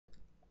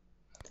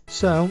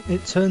So,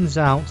 it turns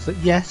out that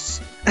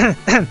yes,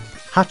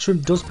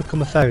 Hatchram does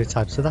become a fairy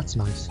type, so that's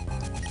nice.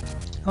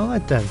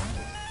 Alright then.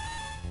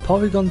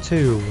 Porygon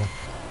 2.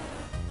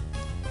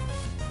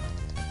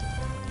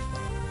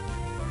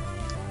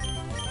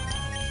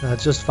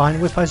 Just Vine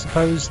Whip, I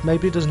suppose.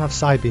 Maybe it doesn't have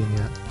Psybeam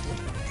yet.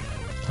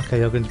 Okay,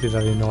 you're going to be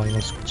very annoying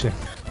on switching.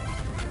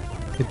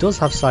 It does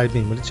have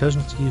Psybeam, but it chose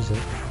not to use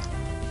it.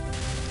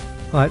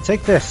 Alright,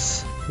 take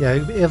this. Yeah,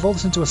 it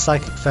evolves into a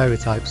Psychic Fairy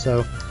type,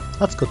 so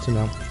that's good to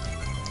know.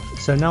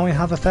 So now we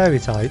have a Fairy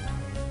type,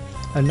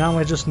 and now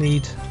I just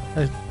need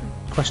a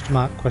question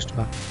mark,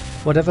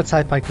 whatever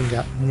type I can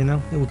get, you know?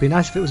 It would be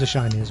nice if it was a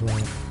shiny as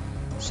well.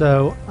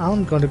 So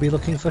I'm going to be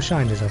looking for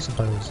shinies, I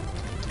suppose.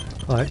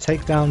 Alright,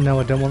 take down,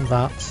 no I don't want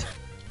that.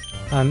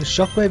 And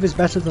Shockwave is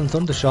better than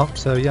Thundershock,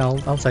 so yeah,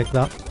 I'll take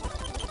that.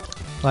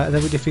 Right, and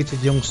then we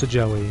defeated youngster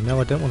Joey. No,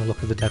 I don't want to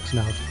look at the dex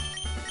now.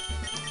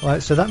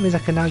 Right, so that means I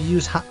can now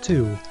use Hat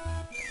 2.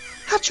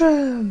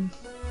 Hatchram!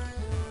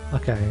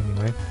 Okay,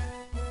 anyway.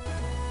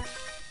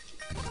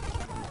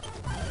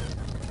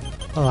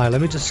 Alright,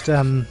 let me just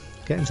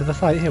get into the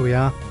fight. Here we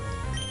are.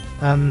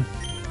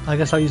 I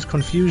guess I'll use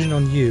Confusion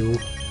on you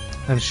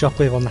and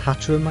Shockwave on the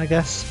Hatchram, I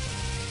guess.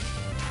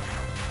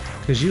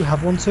 Because you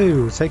have one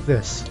too. Take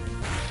this.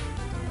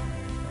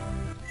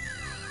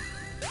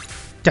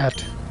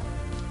 Dead.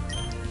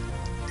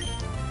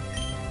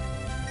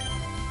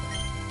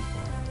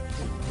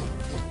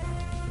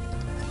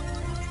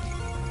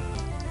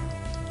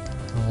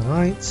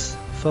 Alright.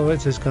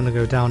 Forward is going to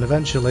go down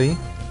eventually.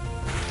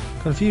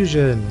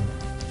 Confusion.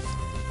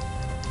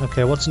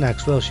 Okay, what's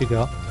next? What else you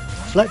got?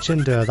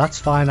 Fletchinder. That's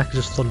fine. I can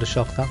just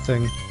Thundershock that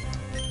thing.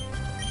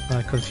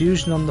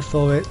 Confusion on the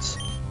Forward.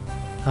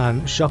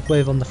 And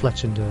Shockwave on the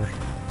Fletchinder,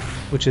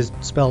 which is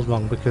spelled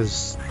wrong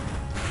because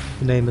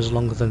the name is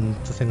longer than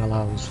the thing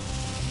allows.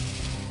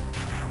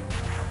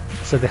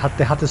 So they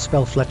had to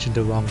spell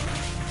Fletchinder wrong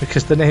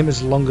because the name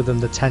is longer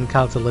than the 10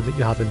 character limit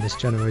you have in this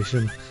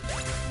generation.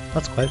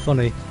 That's quite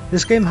funny.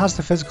 This game has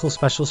the physical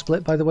special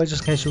split, by the way,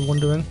 just in case you're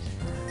wondering.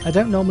 I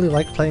don't normally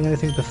like playing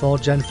anything before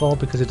Gen 4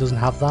 because it doesn't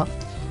have that,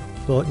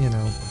 but you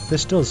know,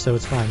 this does, so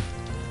it's fine.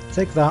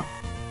 Take that.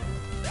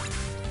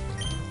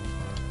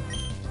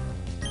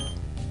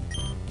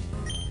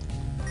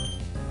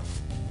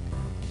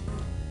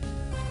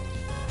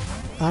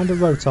 And a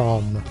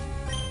Rotom.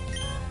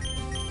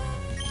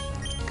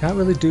 Can't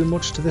really do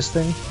much to this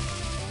thing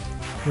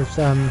with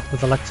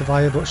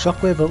Electivire, but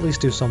Shockwave will at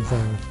least do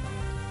something.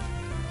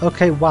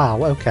 Okay,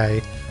 wow,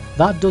 okay.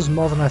 That does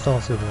more than I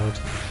thought it would.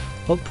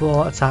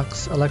 Uproar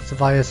attacks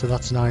Electivire, so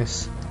that's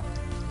nice.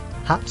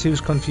 Hat 2's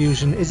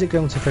Confusion, is it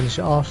going to finish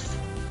it off?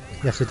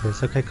 Yes it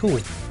is, okay, cool.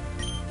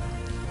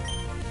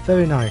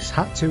 Very nice,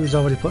 Hat 2 is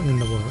already putting in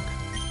the work.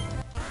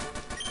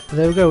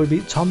 There we go, we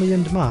beat Tommy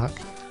and Mark.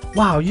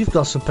 Wow, you've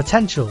got some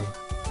potential.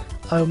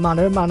 Oh man,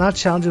 I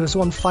challenge you as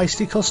one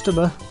feisty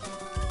customer.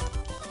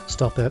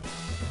 Stop it.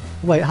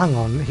 Wait, hang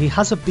on. He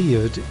has a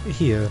beard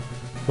here,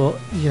 but,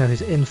 you know,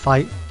 he's in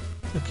fight.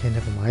 Okay,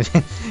 never mind.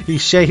 He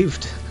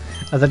shaved,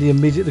 and then he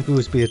immediately grew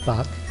his beard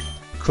back.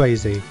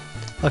 Crazy.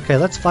 Okay,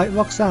 let's fight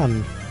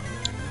Roxanne.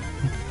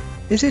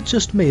 Is it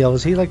just me, or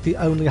is he like the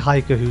only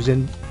hiker who's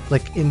in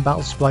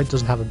battle sprite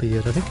doesn't have a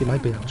beard? I think he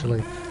might be,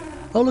 actually.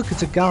 Oh look,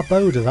 it's a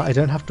Garbodor that I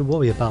don't have to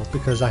worry about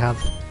because I have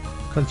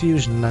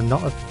Confusion and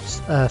not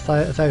a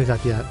fairy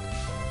type yet.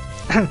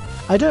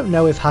 I don't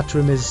know if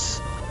Hatchram is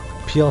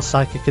pure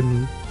psychic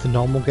in the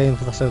normal game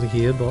for that's only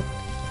here, but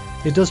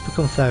it does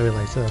become fairy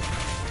later.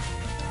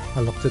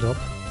 I looked it up.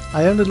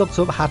 I only looked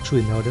up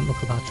Hatchram though, I didn't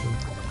look up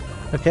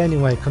Hatchram. Okay,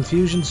 anyway,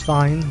 Confusion's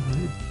fine.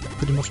 It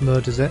pretty much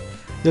murders it.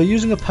 You're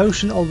using a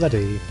potion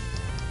already.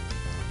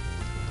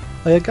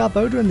 Oh yeah,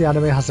 Garbodor in the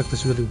anime has like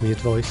this really weird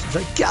voice. It's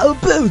like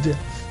Garbodor!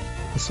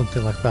 Or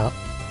something like that.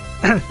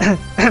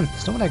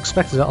 It's not what I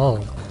expected at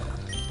all.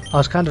 I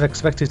was kind of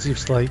expecting to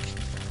just like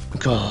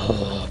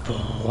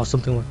or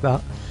something like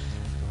that.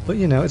 But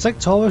you know, it's like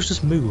Tauros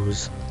just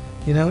moves.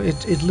 You know,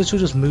 it literally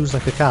just moves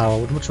like a cow. I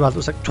would much rather it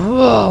was like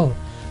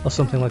or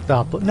something like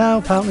that. But no,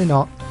 apparently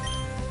not.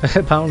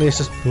 Apparently it's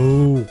just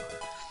moo.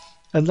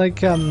 And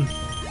like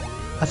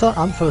I thought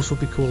Ampharos would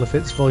be cool if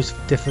its voice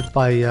differed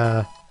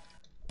by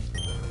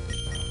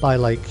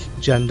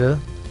like gender.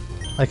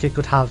 Like it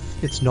could have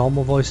its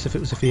normal voice if it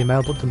was a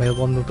female, but the male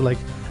one would be like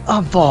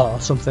Ampha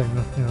or something.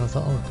 You know, I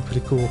thought, oh, that'd be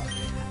pretty cool.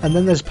 And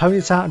then there's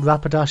Ponyta and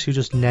Rapidash who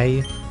just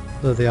neigh,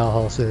 though they are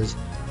horses.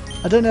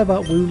 I don't know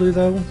about Wooloo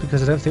though,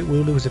 because I don't think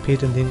Wooloo has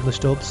appeared in the English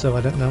dub, so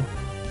I don't know.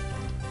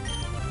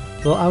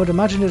 But I would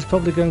imagine it's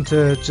probably going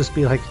to just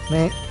be like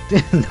meh,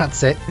 and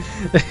that's it.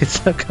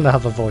 It's not going to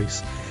have a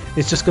voice.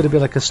 It's just going to be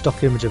like a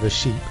stock image of a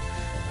sheep,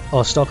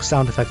 or stock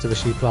sound effect of a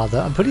sheep rather.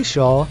 I'm pretty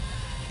sure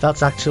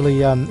that's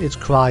actually its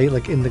cry,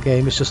 like in the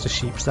game, it's just a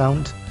sheep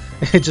sound.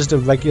 It's just a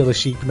regular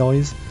sheep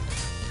noise.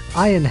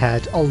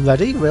 Ironhead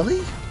already? Really?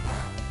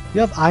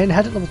 You have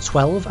Ironhead at level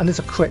 12 and it's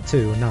a crit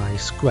too.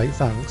 Nice, great,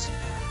 thanks.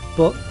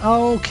 But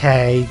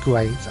okay,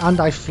 great.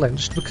 And I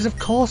flinched because of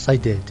course I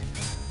did.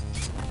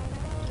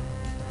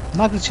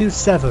 Magnitude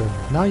 7.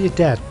 Now you're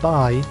dead.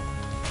 Bye.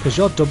 Because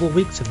you're double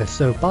weak to this,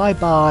 so bye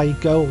bye,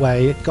 go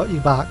away, got you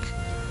back.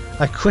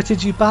 I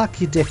critted you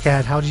back, you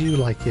dickhead, how do you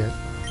like it?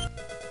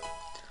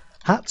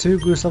 Hat 2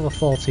 grew to level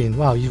 14,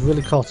 wow, you've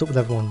really caught up with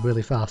everyone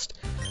really fast.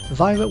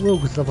 Violet will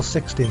grew to level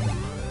 16.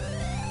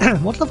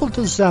 What level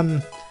does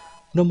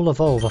Numble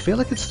evolve? I feel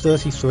like it's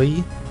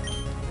 33,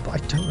 but I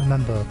don't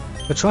remember.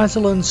 We're trying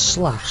to learn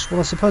Slash, well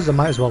I suppose I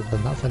might as well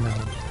learn that for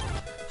now.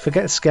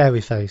 Forget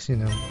Scary Face, you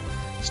know.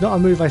 It's not a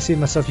move I see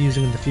myself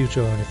using in the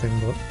future or anything,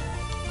 but...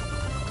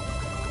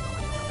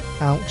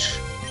 Ouch.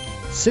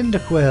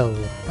 Cyndaquil.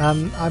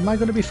 Am I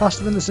going to be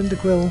faster than the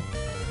Cyndaquil?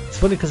 It's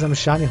funny because I'm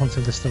shiny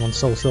hunting this thing on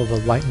Soul Silver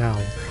right now.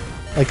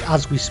 Like,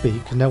 as we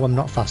speak. No, I'm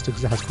not faster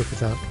because it has quick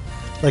attack.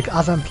 Like,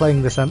 as I'm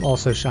playing this, I'm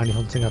also shiny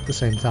hunting at the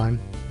same time.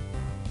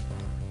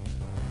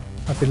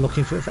 I've been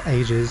looking for it for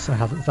ages. I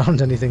haven't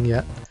found anything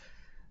yet.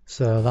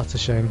 So, that's a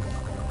shame.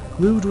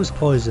 Rude was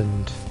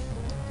poisoned.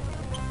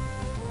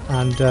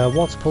 And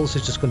Water Pulse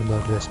is just going to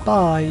murder this.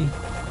 Bye!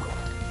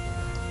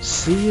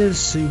 See you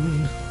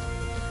soon.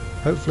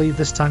 Hopefully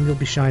this time you'll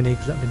be shiny,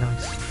 because that'd be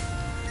nice.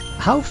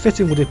 How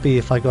fitting would it be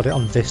if I got it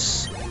on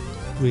this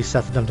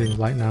reset that I'm doing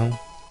right now?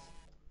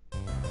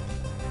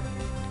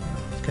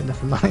 Okay,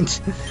 never mind.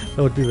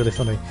 That would be really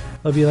funny.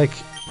 That would be like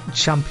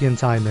champion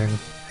timing.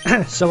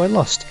 So I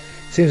lost.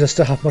 Seems I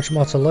still have much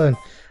more to learn.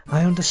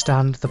 I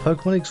understand. The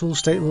Pokemon League's rules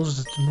state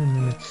rules.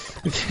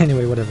 Okay,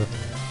 anyway, whatever.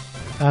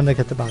 And I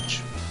get the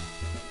badge.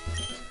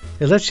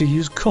 It lets you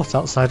use Cut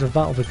outside of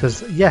battle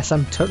because, yes,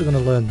 I'm totally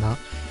going to learn that.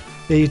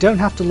 You don't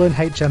have to learn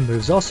HM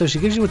moves. Also, she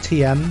gives you a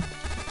TM,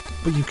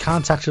 but you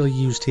can't actually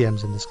use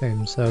TMs in this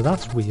game, so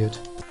that's weird.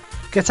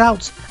 Get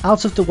out!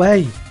 Out of the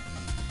way!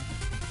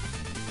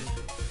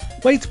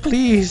 Wait,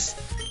 please!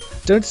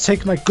 Don't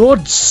take my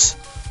goods!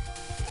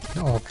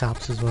 In all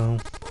caps as well.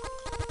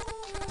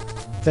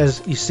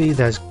 You see,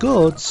 there's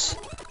goods,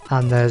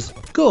 and there's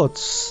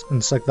goods. And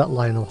it's like that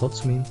Lionel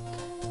Hutz meme,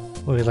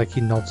 where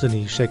he nods and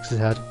he shakes his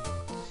head.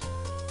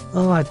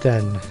 Alright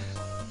then.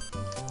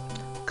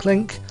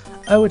 Clink.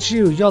 Oh, it's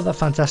you. You're that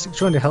fantastic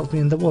trying to help me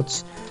in the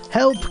woods.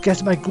 Help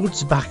get my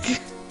goods back.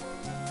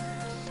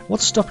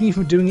 What's stopping you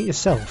from doing it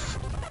yourself?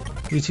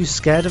 Are you too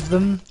scared of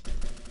them?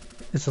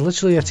 It's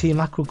literally a Team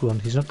Aqua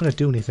Grunt. He's not going to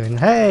do anything.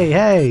 Hey,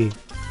 hey!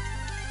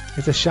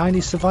 It's a shiny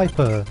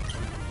Seviper.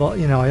 But,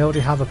 you know, I already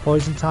have a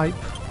poison type,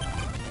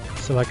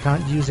 so I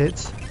can't use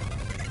it.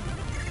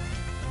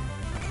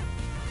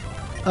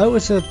 Oh,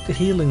 it's a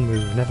healing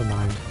move. Never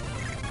mind.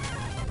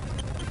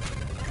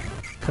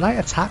 Can I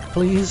attack,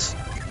 please?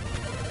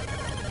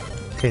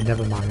 Okay,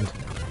 never mind.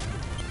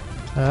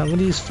 I'm going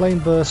to use Flame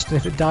Burst, and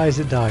if it dies,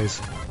 it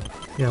dies.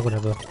 Yeah,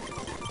 whatever.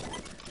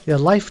 Yeah,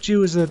 Life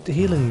Dew is a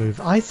healing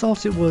move. I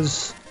thought it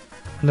was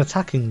an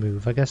attacking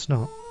move. I guess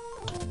not.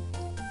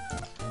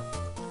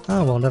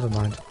 Oh, well, never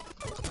mind.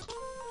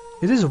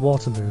 It is a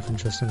water move,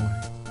 interestingly.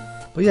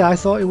 But yeah, I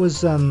thought it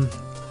was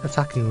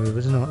attacking move.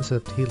 It's not. It's a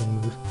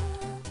healing move.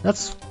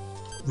 That's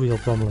a real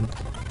problem.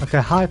 Okay,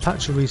 hi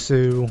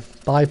Pachirisu.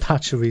 Bye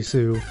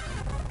Pachirisu.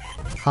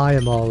 Hi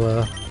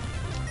Amora.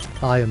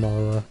 Bye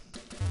Amora.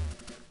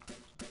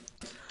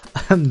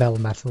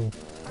 Melmetal.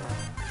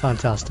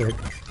 Fantastic.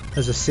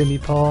 There's a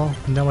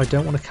Simipaw. No, I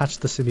don't want to catch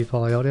the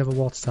Simipaw. I already have a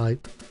water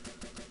type.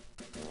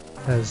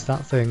 There's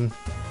that thing.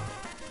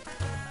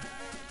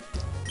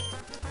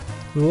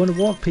 We want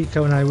to walk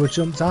Pico and I would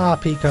jump. Ah,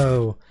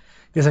 Pico!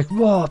 He's like,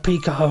 whoa,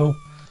 Pico!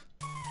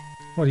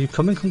 What, are you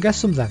coming? Come get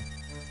some then.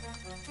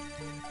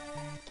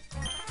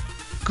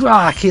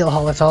 Grah,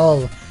 Keelhole at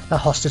all! That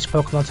hostage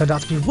Pokemon turned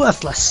out to be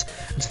worthless!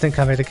 And to think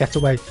I made a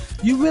getaway.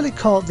 You really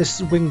caught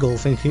this Wingull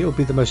thinking it would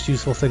be the most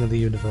useful thing in the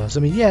universe. I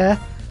mean,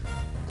 yeah,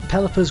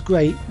 Pelipper's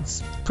great,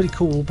 it's pretty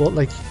cool, but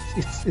like,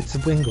 it's a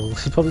Wingull.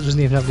 It probably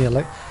doesn't even have any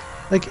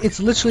like, it's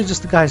literally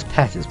just the guy's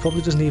pet. It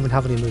probably doesn't even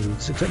have any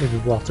moves, except maybe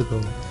Water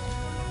Gun.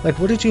 Like,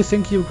 what did you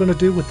think you were going to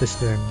do with this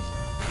thing?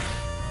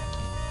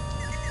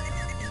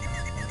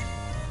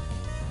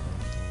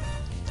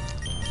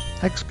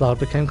 Exploud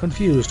became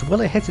confused.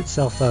 Will it hit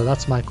itself though?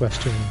 That's my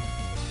question.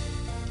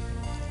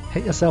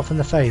 Hit yourself in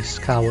the face,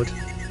 coward.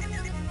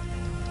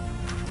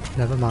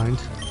 Never mind.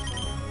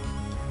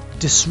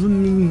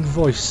 Disruming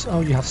voice. Oh,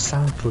 you have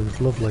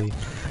soundproof. Lovely.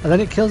 And then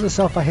it kills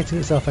itself by hitting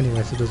itself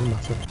anyway, so it doesn't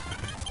matter.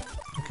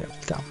 Okay,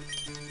 down.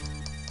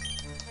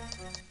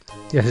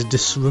 Yes,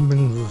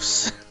 disruming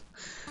voice.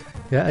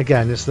 Yeah,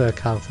 again, it's the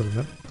character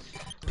limit.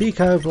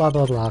 Pico, blah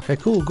blah blah. Okay,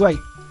 cool, great.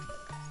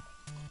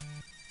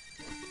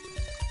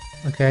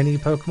 Okay, any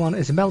Pokemon?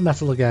 It's a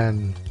Melmetal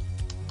again.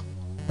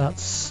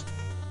 That's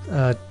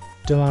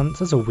Durant.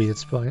 That's a weird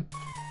sprite.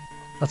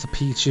 That's a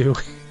Pichu.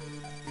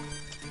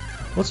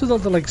 What's with all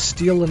the like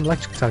steel and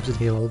electric types in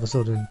here all of a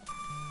sudden?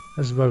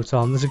 There's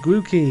Rotom. There's a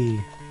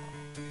Grookey.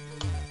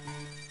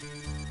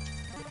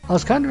 I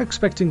was kind of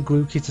expecting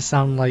Grookey to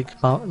sound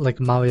like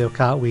Mario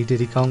Kart Wii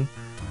Diddy Kong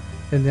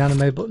in the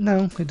anime, but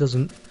no, it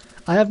doesn't.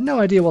 I have no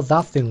idea what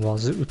that thing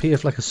was. It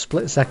appeared for like a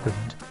split second,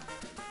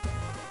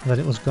 and then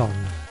it was gone.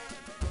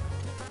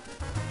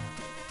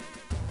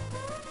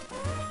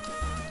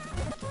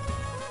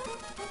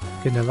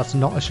 Okay, no, that's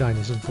not a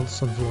shiny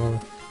Sunflower.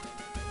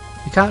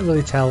 You can't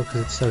really tell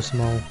because it's so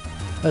small.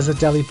 There's a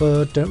deli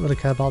bird, don't really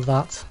care about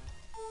that.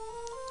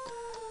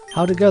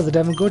 How'd it go? The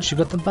Devon goods, you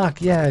got them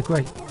back? Yeah,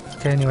 great.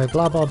 Okay, anyway,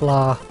 blah blah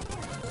blah.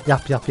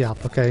 Yap yap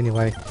yap. Okay,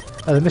 anyway.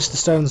 The Mr.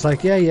 Stone's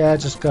like, yeah,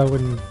 just go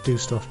and do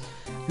stuff.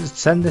 Just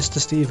send this to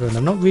Stephen.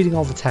 I'm not reading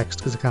all the text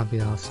because I can't be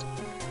asked.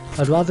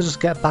 I'd rather just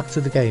get back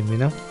to the game, you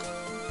know?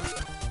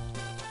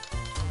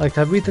 Like,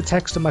 I read the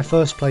text in my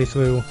first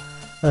playthrough,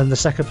 and the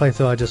second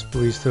playthrough I just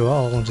breeze through it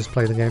all and just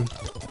play the game.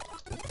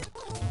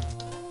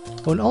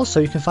 Oh, and also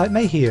you can fight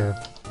May here.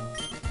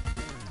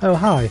 Oh,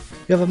 hi.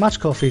 You have a match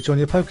call feature on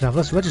your Pokénav.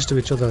 Let's register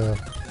each other.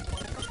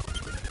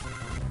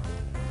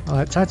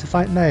 Alright, time to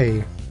fight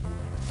May.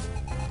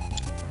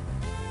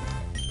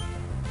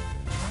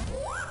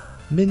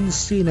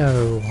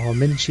 Mincino, or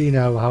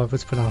Minchino, however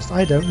it's pronounced.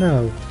 I don't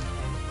know.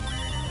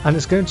 And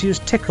it's going to use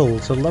Tickle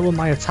to lower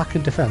my attack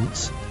and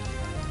defense,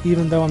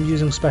 even though I'm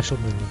using special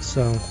moves,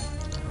 so...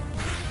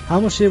 How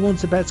much do you want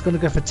to bet it's going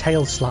to go for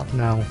Tail Slap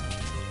now?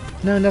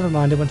 No, never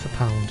mind, it went for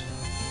Pound.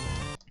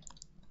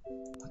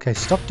 Okay,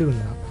 stop doing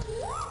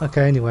that.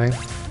 Okay, anyway.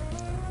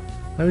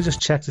 Let me just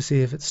check to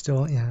see if it's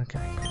still... Yeah,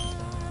 okay.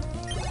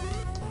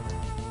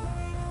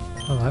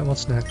 Alright,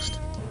 what's next?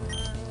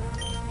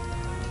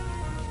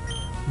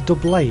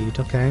 Doublade,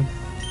 okay.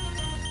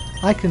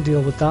 I can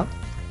deal with that.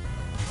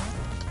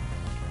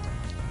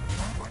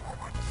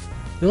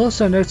 You'll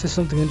also notice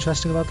something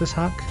interesting about this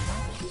hack,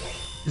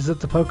 is that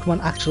the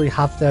Pokemon actually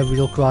have their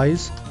real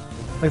cries.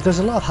 Like, there's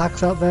a lot of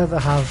hacks out there that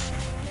have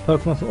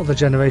Pokemon from other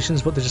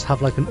generations, but they just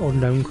have like an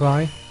unknown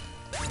cry.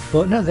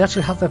 But no, they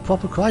actually have their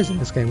proper cries in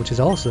this game, which is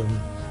awesome.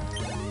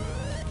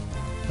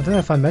 I don't know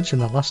if I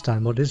mentioned that last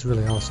time, but it is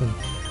really awesome.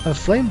 And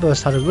Flame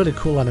Burst had a really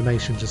cool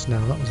animation just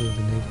now, that was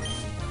really neat.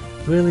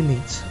 Really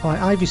neat.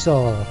 Alright,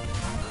 Ivysaur.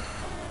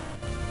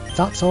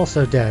 That's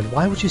also dead.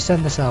 Why would you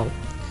send this out?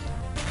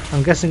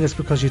 I'm guessing it's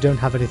because you don't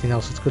have anything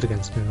else that's good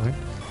against me, right?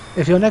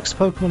 If your next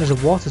Pokemon is a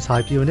water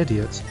type, you're an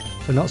idiot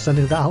for not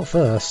sending that out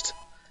first.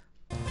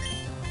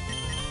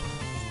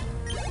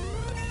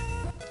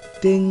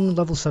 Ding,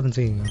 level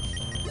 17.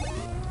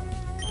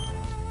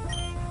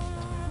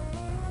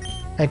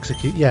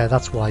 Execute, yeah,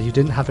 that's why. You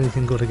didn't have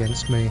anything good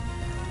against me.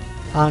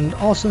 And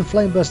awesome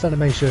Flame Burst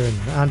animation,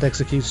 and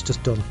Execute's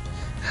just done.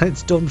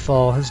 It's done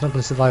for, it's not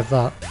going to survive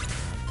that.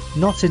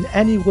 Not in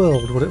any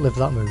world would it live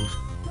that move.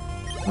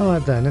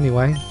 Alright then,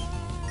 anyway.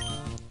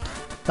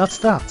 That's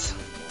that.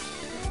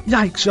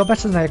 Yikes, you're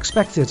better than I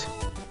expected.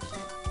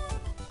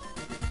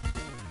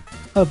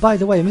 Oh, by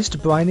the way,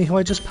 Mr. Briny, who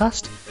I just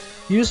passed,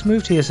 you just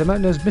moved here, so I might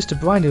know Mr.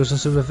 Briny was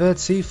just a revered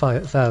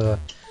seafarer.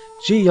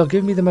 Gee, you're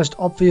giving me the most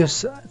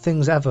obvious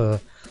things ever.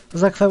 It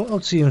was like if I went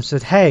up to you and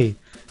said, hey,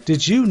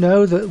 did you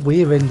know that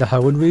we're in the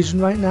Hoenn region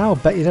right now? I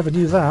bet you never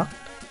knew that.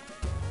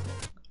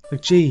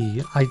 Like,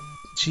 gee,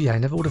 I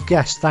never would have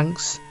guessed,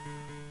 thanks.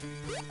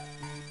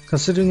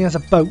 Considering he has a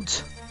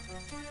boat,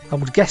 I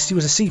would guess he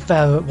was a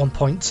seafarer at one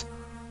point.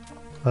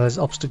 There's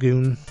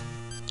Obstagoon.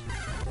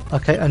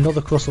 Okay,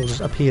 another Crustle just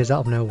appears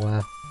out of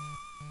nowhere.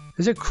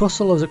 Is it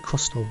Crustle or is it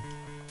Crustle?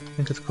 I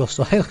think it's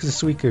Crustle. Hey, look,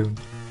 it's a Suicune.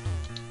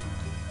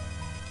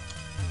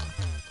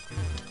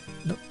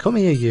 No, come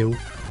here, you.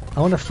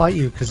 I want to fight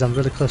you because I'm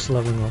really close to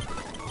leveling up.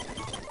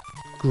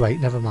 Great,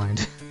 never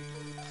mind.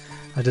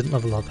 I didn't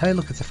level up. Hey,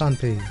 look, it's a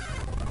Phanpy.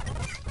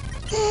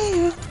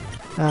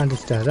 And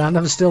it's dead. And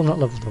I'm still not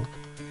leveled up.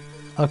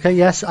 Okay,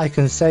 yes, I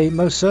can say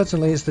most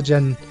certainly it's the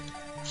Gen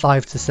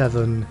 5 to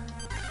 7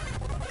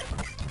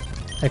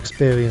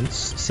 experience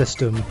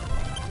system,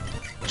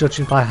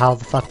 judging by how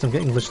the fact I'm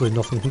getting literally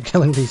nothing from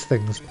killing these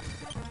things.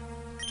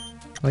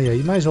 Oh yeah,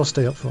 you might as well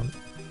stay up front.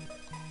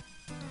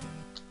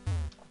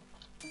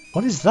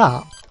 What is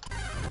that?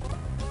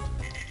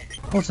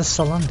 Oh, it's a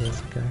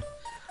Salandit, okay.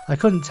 I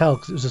couldn't tell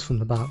because it was just from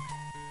the back.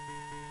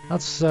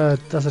 That's a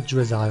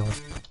Drizzile.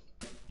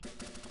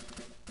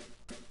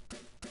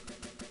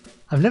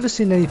 I've never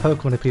seen any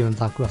Pokemon appear in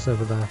that grass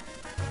over there.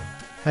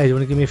 Hey, do you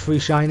want to give me a free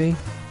shiny?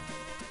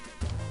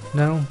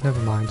 No? Never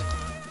mind.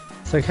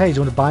 It's like, hey,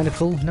 do you want a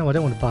Binacle? No, I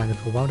don't want a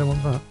Binacle. Why would I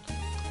want that?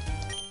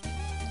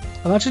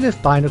 Imagine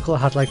if Binacle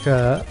had like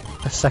a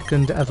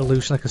second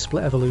evolution, like a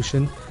split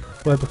evolution,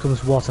 where it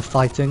becomes water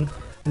fighting,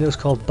 and it was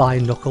called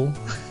Binacle.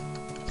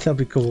 That'd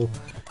be cool.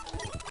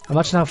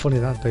 Imagine how funny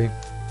that'd be.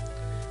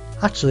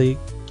 Actually,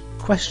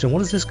 question, what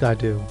does this guy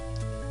do?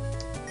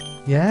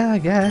 Yeah, I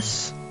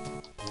guess.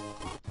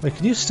 Wait,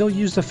 can you still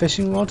use the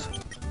fishing rod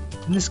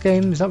in this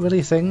game? Is that really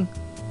a thing?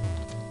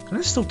 Can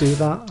I still do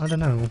that? I don't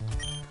know.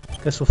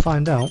 Guess we'll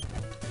find out.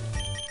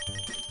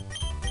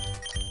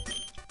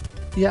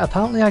 Yeah,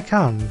 apparently I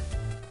can.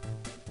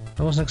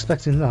 I wasn't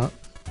expecting that.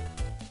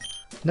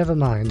 Never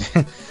mind.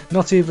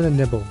 Not even a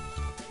nibble.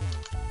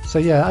 So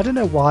yeah, I don't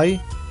know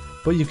why,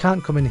 but you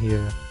can't come in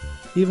here.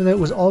 Even though it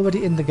was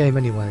already in the game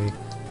anyway.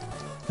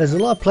 There's a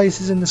lot of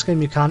places in this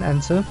game you can't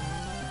enter.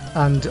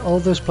 And all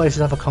those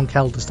places have a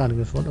Conkeldurr standing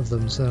in front of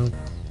them, so...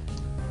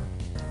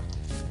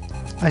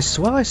 I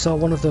swear I saw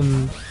one of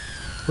them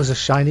was a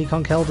shiny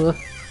Conkeldurr,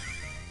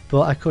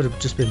 but I could have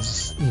just been,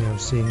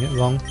 seeing it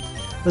wrong.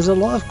 There's a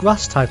lot of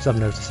grass types I'm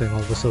noticing all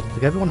of a sudden.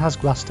 Like, everyone has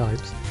grass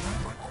types.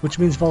 which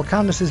means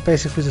Volcanus is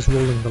basically just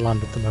ruling the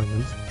land at the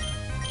moment.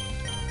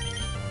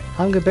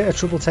 Having a bit of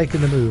trouble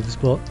taking the moves,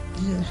 but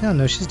yeah,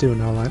 no, she's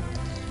doing alright.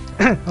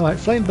 Alright,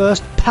 Flame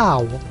Burst,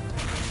 pow!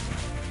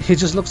 He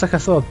just looks like I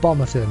throw a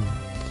bomb at him.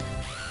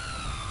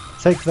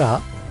 Take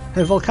that.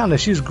 Hey,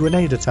 Volcanus, use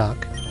Grenade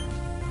Attack.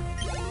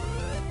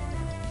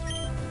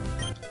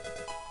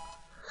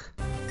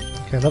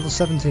 Okay, level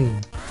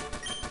 17.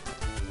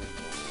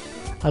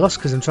 I lost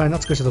because I'm trying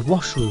not to go to the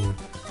washroom.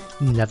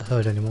 Never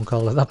heard anyone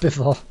call it that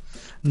before.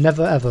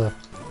 Never ever.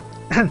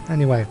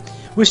 Anyway,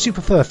 which do you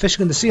prefer,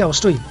 fishing in the sea or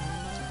stream?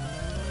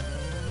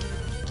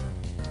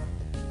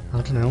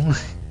 I don't know.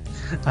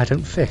 I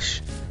don't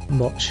fish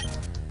much.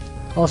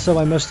 Also,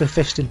 I mostly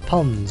fished in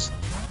ponds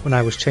when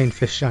I was chain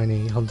fish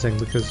shiny hunting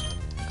because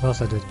of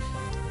course I did.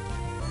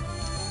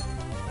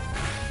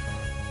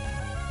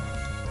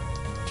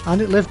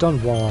 And it lived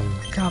on 1.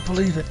 Can't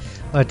believe it.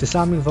 Alright,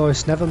 disarming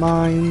voice, never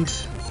mind.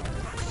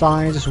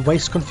 Fine, just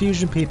waste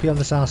confusion PP on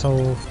this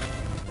asshole.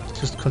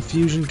 Just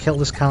confusion, kill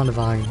this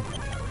Carnivine.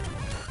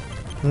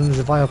 And then there's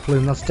a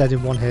Vileplume, that's dead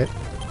in 1 hit.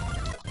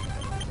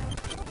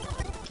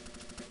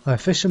 Alright,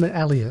 Fisherman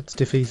Elliot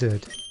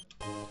defeated.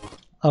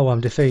 Oh,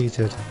 I'm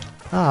defeated.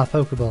 Ah,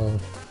 Pokeball.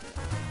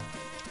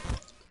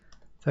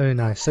 Very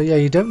nice. So yeah,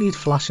 you don't need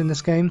flash in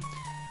this game.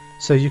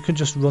 So you can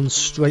just run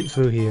straight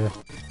through here.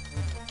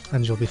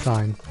 And you'll be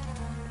fine.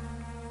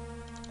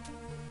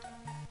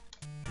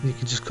 You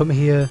can just come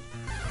here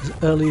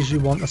as early as you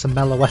want. That's a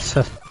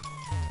Meloetta.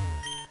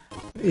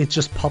 It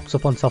just popped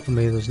up on top of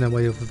me. There's no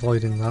way of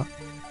avoiding that.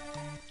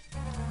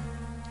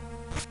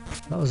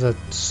 That was a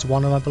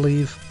Swanner, I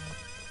believe.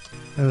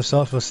 And I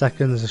thought for a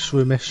second there's a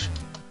Shroomish.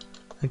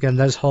 Again,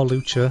 there's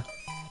Hawlucha.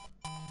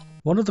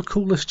 One of the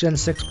coolest Gen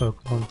 6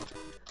 Pokemon.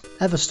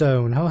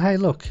 Everstone. Oh hey,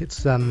 look,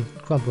 it's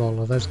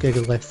Crabrawler. There's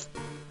Gigalith.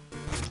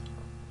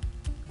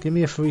 Give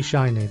me a free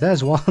shiny.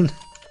 There's one.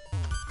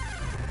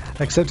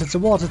 Except it's a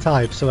water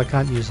type, so I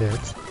can't use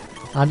it.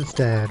 And it's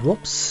dead.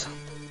 Whoops.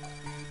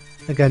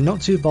 Again,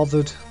 not too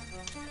bothered.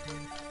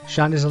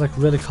 Shinies are like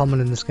really common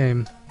in this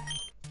game.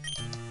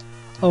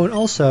 Oh, and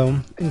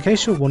also, in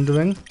case you're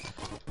wondering,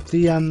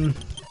 the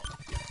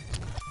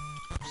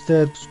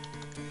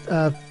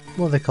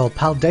what are they called?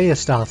 Paldea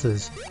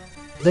starters.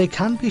 They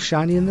can be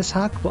shiny in this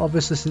hack, but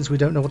obviously since we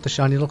don't know what the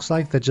shiny looks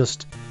like, they're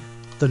just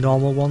the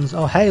normal ones.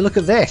 Oh hey, look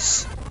at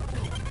this!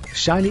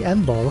 Shiny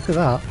Ember, look at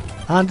that.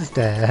 And it's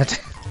dead.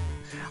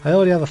 I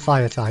already have a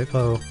fire type,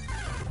 oh.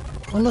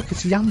 Oh look,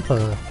 it's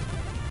Yamper.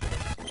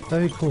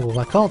 Very cool,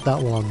 I caught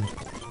that one.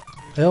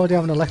 I already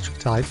have an electric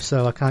type,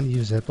 so I can't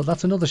use it, but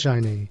that's another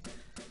shiny.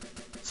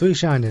 3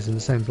 shinies in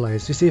the same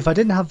place. You see, if I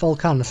didn't have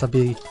Volcanus, I'd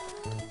be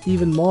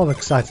even more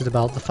excited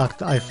about the fact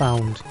that I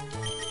found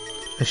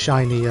a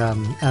shiny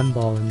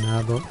Ember in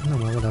there, but oh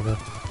well, whatever.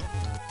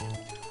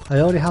 I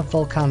already have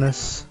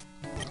Volcanus,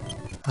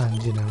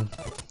 and you know.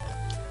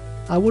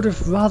 I would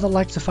have rather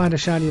liked to find a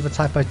shiny of a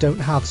type I don't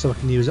have so I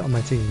can use it on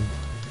my team.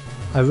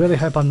 I really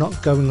hope I'm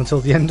not going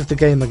until the end of the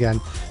game again.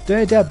 Don't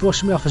you dare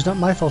brush me off, it's not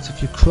my fault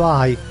if you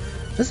cry.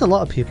 There's a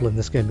lot of people in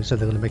this game who said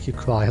they're going to make you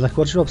cry, like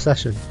what's your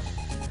obsession?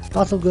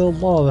 Battle Girl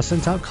Laura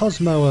sent out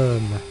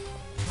Cosmoem.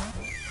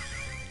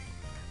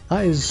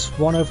 That is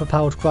one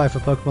overpowered cry for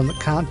Pokemon that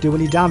can't do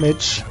any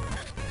damage.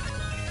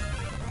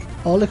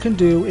 All it can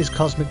do is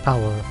Cosmic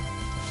Power,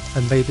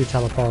 and maybe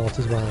Teleport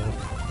as well.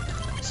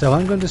 So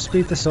I'm going to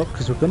speed this up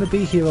because we're going to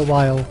be here a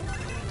while,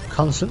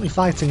 constantly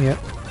fighting it,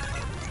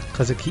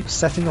 because it keeps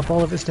setting up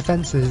all of its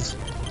defences.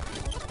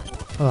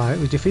 Alright,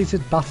 we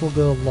defeated Battle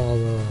Girl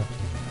Laura.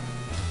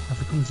 Have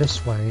we come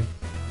this way?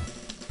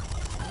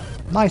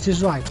 Might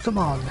is right, come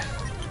on!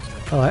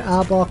 Alright,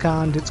 Arbok,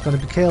 and it's going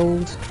to be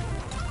killed.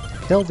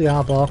 Killed the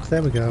Arbok,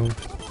 there we go.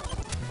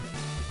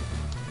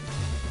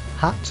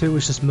 Hat 2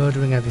 is just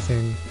murdering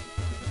everything.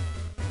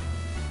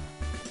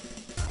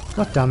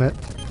 God damn it.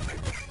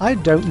 I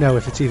don't know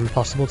if it's even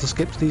possible to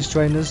skip these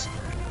trainers.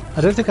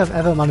 I don't think I've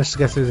ever managed to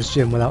get through this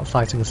gym without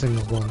fighting a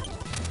single one.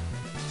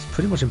 It's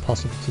pretty much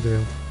impossible to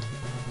do.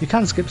 You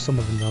can skip some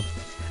of them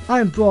though. I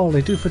am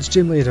Brawly, Dewford's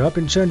gym leader. I've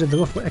been churned in the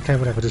rough way. Okay,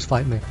 whatever, just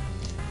fight me.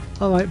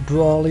 Alright,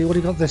 Brawly, what do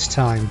you got this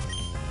time?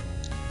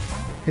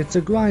 It's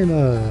a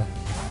Grimer.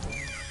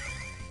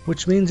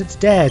 Which means it's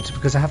dead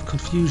because I have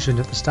confusion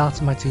at the start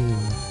of my team.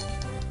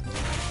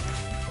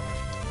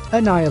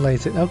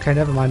 Annihilate it. Okay,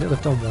 never mind, it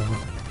lived on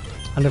 1.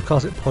 And of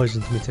course it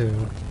poisoned me too.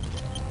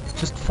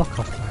 Just fuck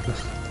off,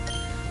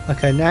 man.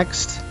 Okay,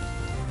 next.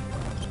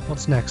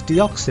 What's next?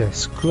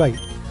 Deoxys. Great.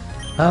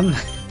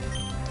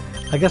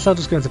 I guess I'll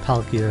just go into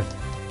Palkia.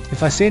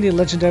 If I see any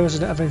legendaries that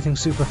don't have anything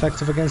super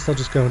effective against, I'll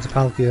just go into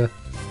Palkia.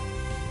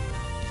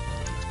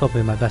 It's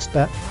probably my best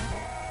bet.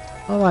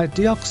 Alright,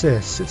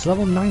 Deoxys. It's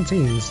level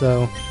 19,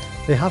 so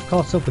they have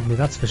caught up with me,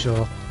 that's for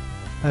sure.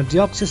 And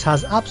Deoxys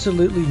has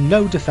absolutely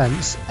no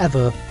defense,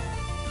 ever.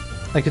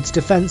 Like, its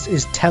defense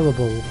is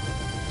terrible.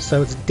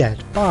 So it's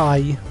dead.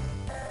 Bye!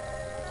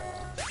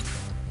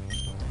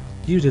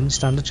 You didn't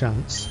stand a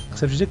chance.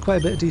 Except you did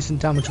quite a bit of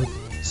decent damage with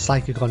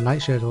Psychic or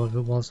Nightshade or whatever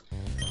it was.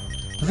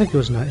 I think it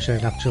was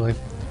Nightshade, actually.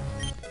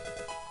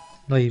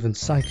 Not even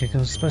psychic, I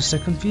was supposed to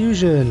say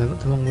confusion. I got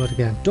the wrong word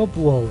again.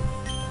 Dubwool.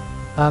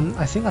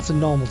 I think that's a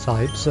normal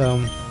type, so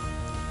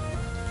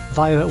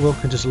Violet Will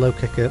can just low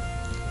kick it.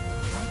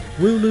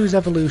 Wooloo's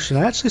evolution.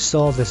 I actually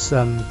saw this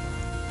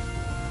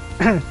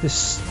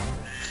this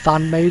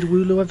fan-made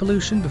Wooloo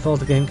evolution before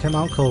the game came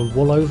out called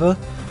Woolover,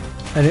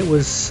 and it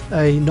was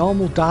a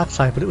normal dark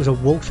type, but it was a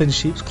wolf in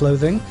sheep's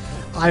clothing.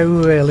 I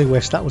really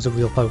wish that was a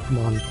real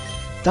Pokemon.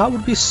 That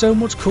would be so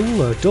much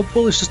cooler.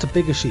 Dubwool is just a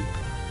bigger sheep,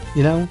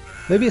 you know?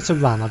 Maybe it's a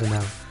ram, I don't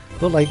know.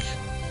 But like,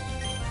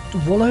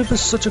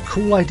 Woolover's such a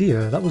cool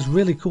idea. That was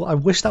really cool. I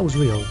wish that was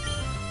real,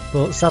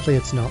 but sadly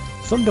it's not.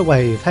 Thunder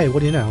Wave. Hey, what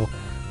do you know?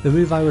 The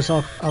move I was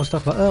talking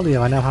about earlier,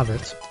 I now have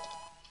it.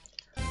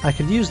 I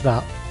can use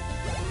that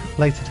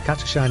later to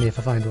catch a shiny if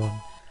I find one.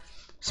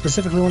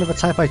 Specifically one of a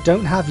type I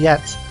don't have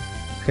yet.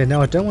 Okay,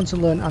 now I don't want to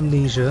learn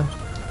Amnesia.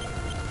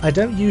 I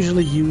don't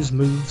usually use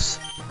moves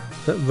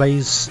that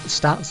raise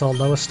stats or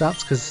lower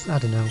stats because, I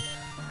don't know.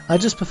 I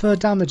just prefer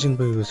damaging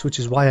moves, which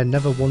is why I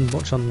never won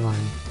much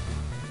online.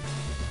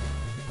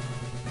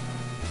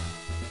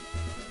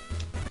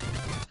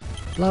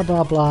 Blah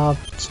blah blah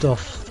stuff,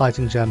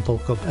 fighting gem,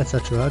 bulk up,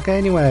 etc. Okay,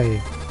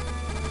 anyway.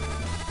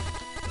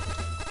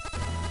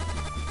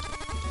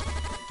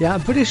 Yeah,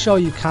 I'm pretty sure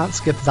you can't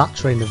skip that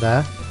trainer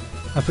there.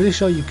 I'm pretty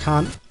sure you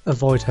can't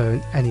avoid her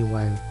in any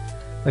way.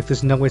 Like,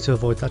 there's no way to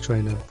avoid that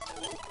trainer.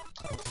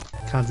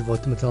 Can't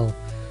avoid them at all.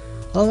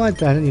 Alright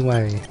then,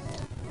 anyway.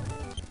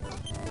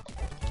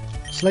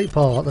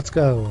 Slateport, let's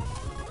go.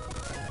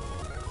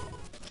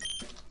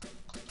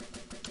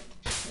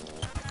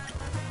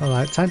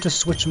 Alright, time to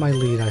switch my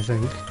lead, I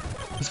think.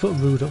 Let's put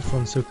Rude up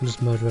front so we can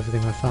just murder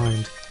everything I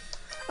find.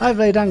 I've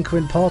laid anchor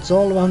in ports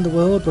all around the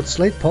world, but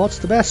Slateport's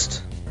the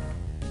best.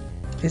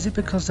 Is it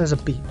because there's a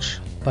beach,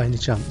 by any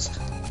chance?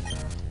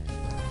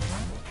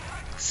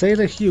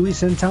 Sailor Huey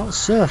sent out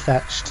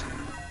Surfetched.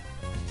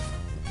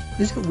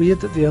 Is it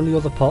weird that the only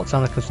other port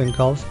town I can think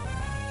of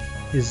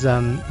is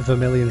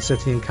Vermilion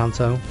City and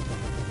Kanto?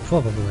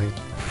 Probably.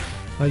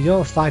 Well,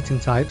 you're a fighting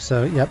type,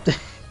 so yep.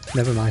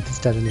 Never mind, it's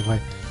dead anyway.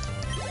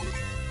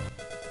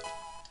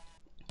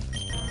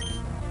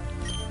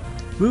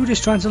 Rude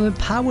is trying to learn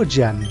Power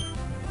Gem.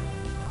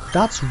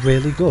 That's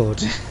really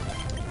good.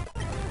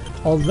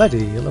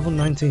 Already, level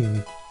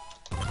 19.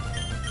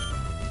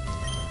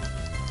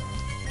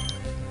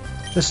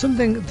 There's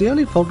something, the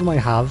only problem I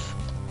have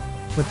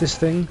with this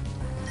thing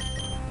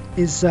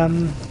is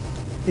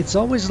it's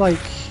always like,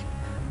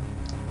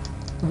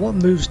 what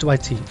moves do I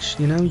teach?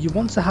 You know, you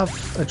want to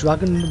have a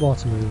dragon and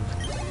water move.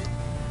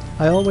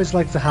 I always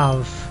like to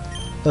have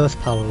earth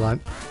power, right?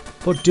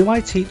 But do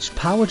I teach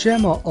Power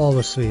Gem or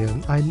Aura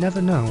Sphere? I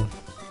never know.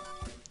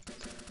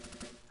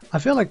 I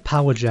feel like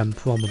Power Gem,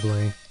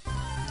 probably.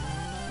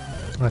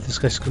 Right, this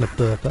guy's gonna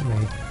burp at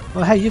me.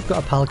 Oh hey, you've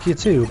got a Palkia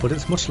too, but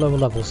it's much lower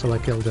level, so I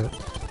killed it.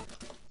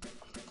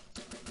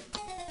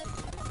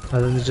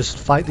 And then they just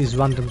fight these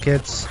random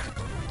kids.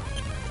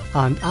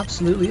 And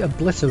absolutely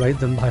obliterate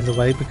them, by the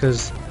way,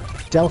 because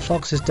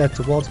Delphox is dead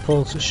to Water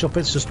Pulse,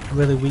 Shuppet's just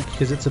really weak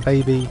because it's a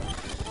baby.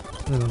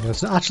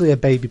 It's not actually a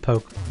baby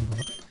Pokemon,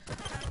 but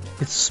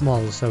it's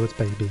small, so it's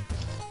baby.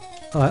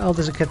 Alright, oh,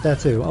 there's a kid there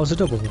too. Oh, it's a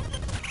double.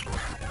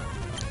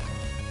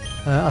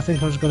 I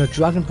think I'm just going to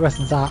Dragon Breath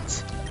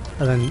that,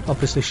 and then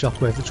obviously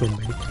Shockwave the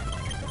Trumbeak.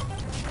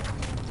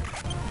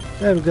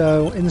 There we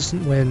go,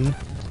 instant win.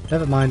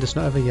 Never mind, it's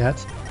not over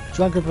yet.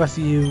 Dragon Breath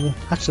you.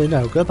 Actually,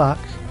 no, go back.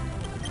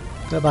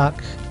 Go back.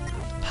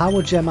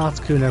 Power Gem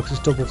Articuno because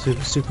it's double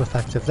super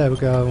effective. There we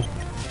go.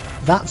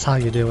 That's how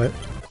you do it.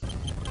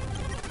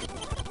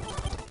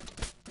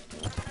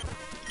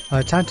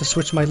 Alright, time to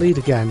switch my lead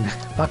again.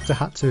 Back to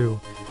Hat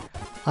 2.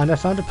 And I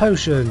found a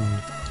potion.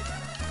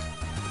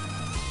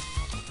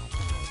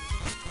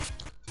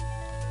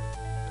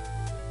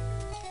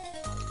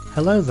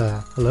 Hello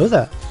there. Hello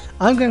there.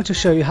 I'm going to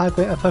show you how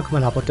great a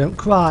Pokemon are, but don't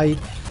cry.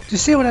 Do you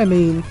see what I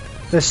mean?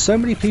 There's so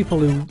many people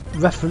who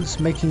reference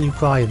making you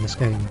cry in this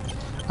game.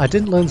 I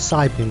didn't learn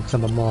Psybeam because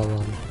I'm a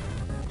moron.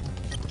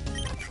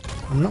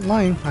 I'm not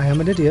lying, I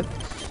am an idiot.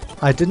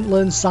 I didn't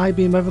learn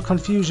Psybeam over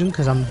Confusion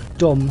because I'm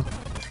dumb.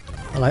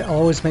 And I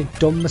always make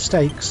dumb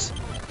mistakes.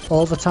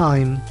 All the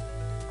time.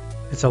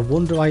 It's a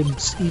wonder I'm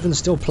even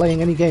still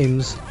playing any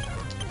games.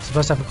 I'm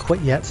supposed to haven't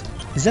quit yet.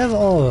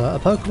 Zeraora, a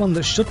Pokemon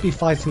that should be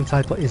fighting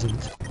type but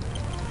isn't.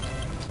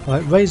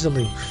 Alright, Razor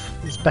Leaf.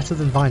 It's better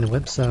than Vine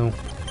Whip, so...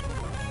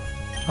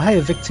 Oh hey,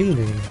 a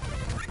Victini.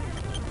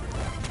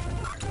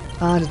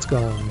 And it's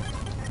gone.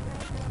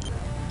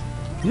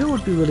 You know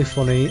what would be really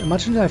funny?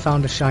 Imagine if I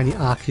found a shiny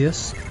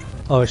Arceus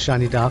or a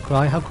shiny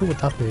Darkrai. How cool would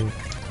that be?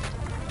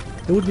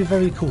 It would be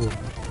very cool.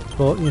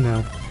 But, you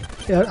know,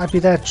 I'd be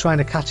there trying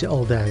to catch it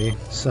all day,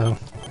 so...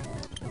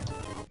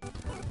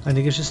 And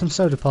it gives you some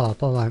Soda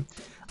Pop, alright.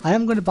 I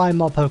am going to buy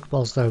more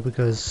Pokeballs though,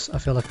 because I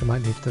feel like I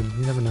might need them.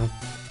 You never know.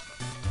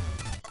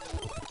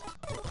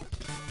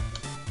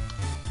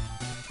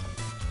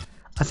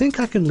 I think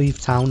I can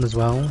leave town as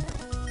well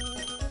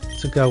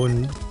to go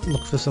and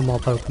look for some more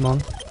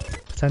Pokemon,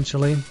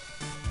 potentially.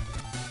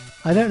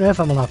 I don't know if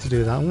I'm allowed to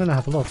do that. I'm going to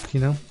have a look, you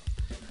know.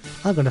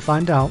 I'm gonna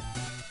find out.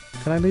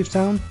 Can I leave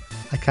town?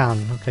 I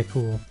can. Okay,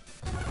 cool.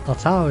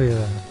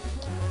 Altaria.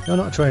 You're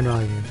not a trainer,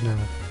 are you? No.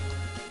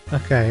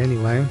 Okay,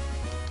 anyway.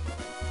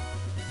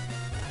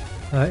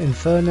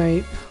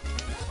 Infernape.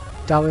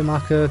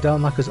 Darumaka.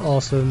 Darumaka's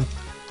awesome.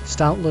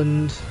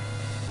 Stoutland.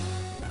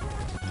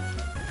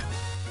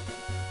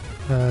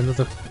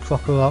 Another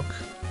Krokorok.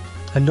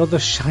 Another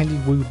shiny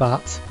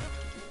Woobat.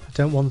 I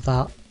don't want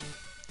that.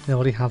 I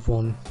already have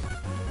one.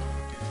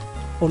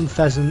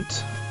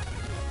 Unpheasant.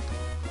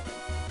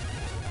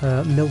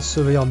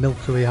 Milcery or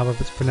Milkery, however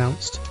it's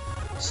pronounced.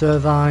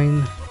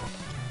 Servine.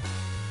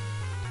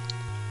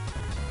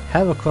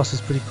 Heracross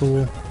is pretty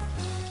cool.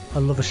 I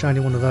love a shiny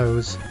one of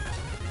those.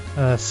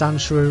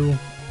 Sandshrew.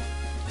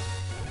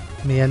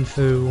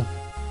 Mienfoo.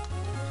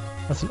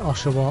 That's an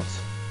Oshawott.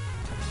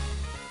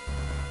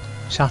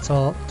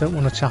 Chatot. Don't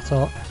want a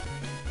Chatot.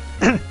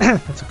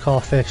 That's a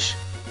Corfish.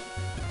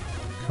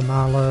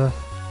 Kamala.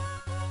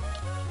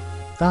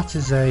 That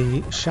is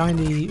a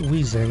shiny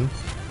Weezing.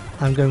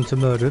 I'm going to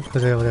murder it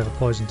because I already have a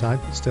poison type,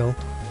 but still.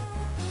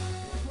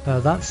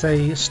 That's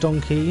a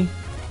Stunky.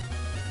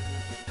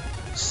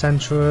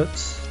 Centret.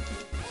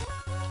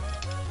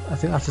 I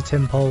think that's a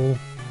Timpole.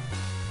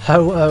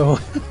 Ho-Oh!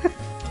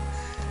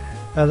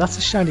 That's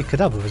a shiny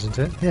Kadabra, isn't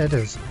it? Yeah, it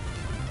is.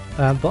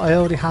 But I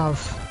already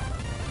have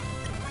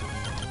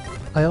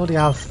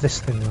this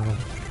thing now.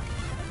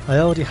 I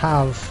already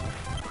have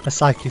a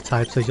Psychic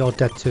type, so you're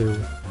dead too.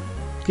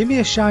 Give me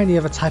a shiny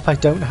of a type I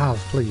don't have,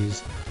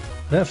 please.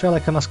 I don't feel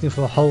like I'm asking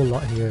for a whole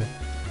lot here.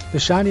 The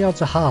shiny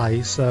odds are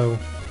high, so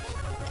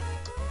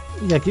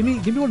yeah, give me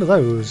one of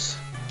those.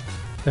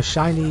 A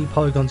shiny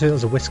Porygon 2,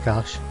 that's a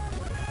Whiscash.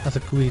 That's a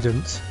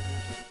Greedent.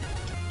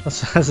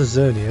 That's a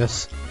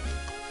Xerneas.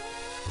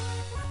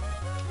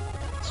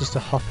 It's just a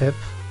Hoppip.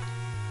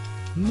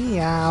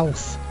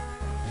 Meowth.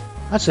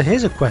 Actually,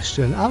 here's a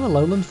question. Are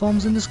Alolan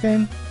forms in this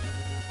game?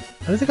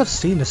 I don't think I've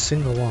seen a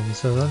single one,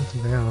 so I don't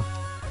think they are.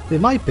 They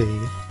might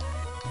be,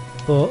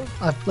 but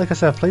like I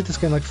said, I've played this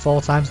game like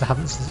 4 times and I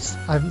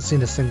haven't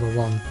seen a single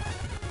one.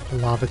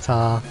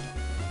 Larvitar.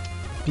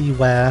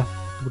 Beware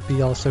would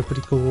be also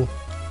pretty cool.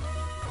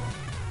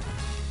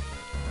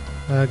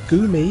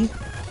 Goomy.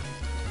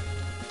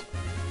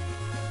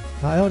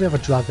 I already have a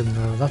dragon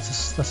though.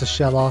 That's a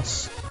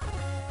Shellos.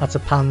 That's a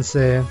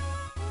Pansy.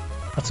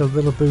 That's a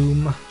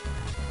Rillaboom.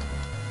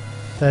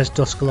 There's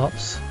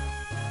Dusclops.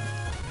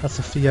 That's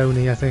a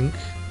Fione, I think.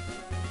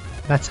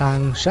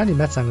 Metang. Shiny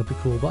Metang would be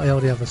cool, but I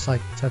already have a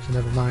Psychic type, so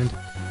never mind.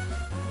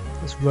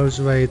 That's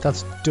Roserade.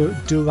 That's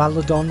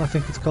Duraludon, I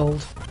think it's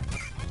called.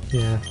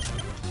 Yeah.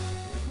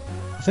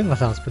 I think that's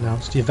how it's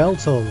pronounced.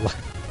 Yveltal.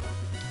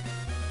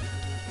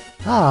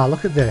 Ah,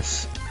 look at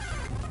this.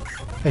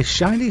 A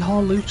shiny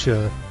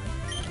Hawlucha.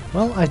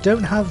 Well, I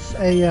don't have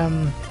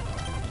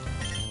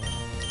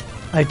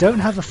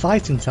a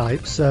fighting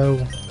type,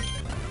 so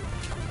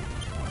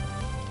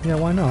yeah,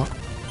 why not?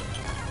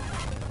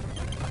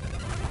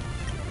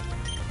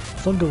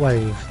 Thunder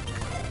Wave.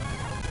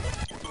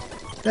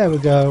 There we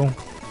go.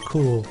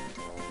 Cool.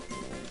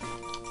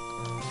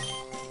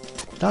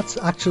 That's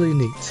actually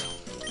neat.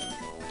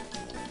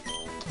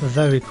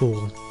 Very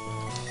cool.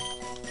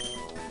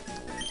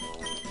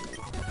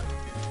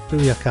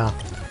 Booyaka.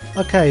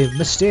 Okay,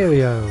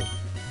 Mysterio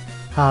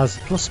has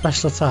plus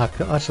special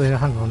attack. Actually,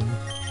 hang on.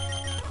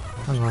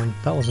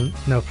 That wasn't.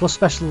 No, plus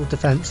special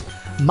defense.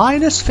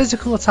 Minus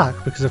physical attack,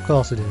 because of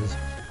course it is.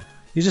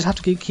 You just have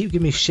to keep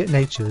giving me shit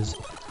natures.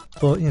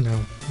 But, you know,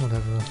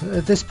 whatever.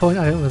 At this point,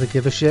 I don't really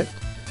give a shit.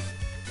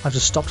 I've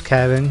just stopped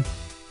caring.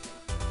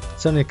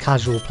 It's only a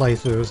casual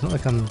playthrough. It's not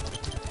like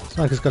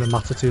it's going to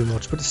matter too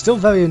much. But it's still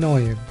very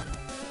annoying.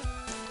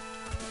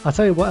 I'll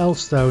tell you what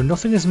else though,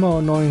 nothing is more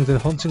annoying than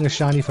hunting a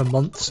shiny for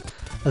months,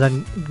 and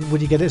then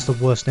when you get it, it's the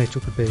worst nature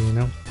could be, you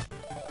know?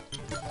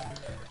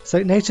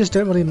 So natures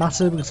don't really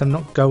matter because I'm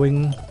not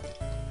going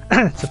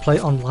to play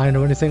online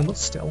or anything, but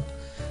still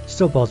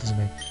bothers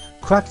me.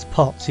 Cracked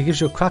pot, he gives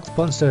you a cracked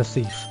pot instead of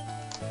thief.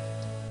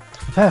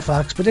 Prepare for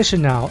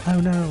expedition now. Oh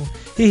no.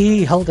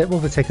 Hee, hold it, we'll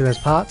be taking those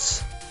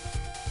parts.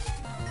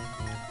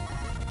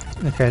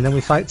 Okay, and then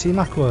we fight Team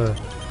Aqua.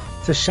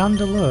 It's a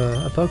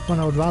Chandelure, a Pokemon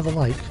I would rather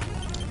like.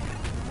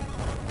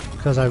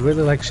 Because I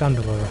really like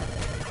Chandelure.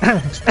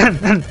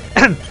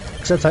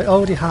 Except I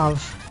already have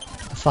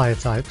a fire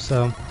type,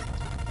 so...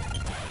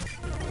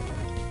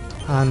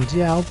 And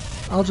yeah,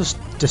 I'll just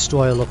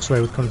destroy a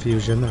Luxray with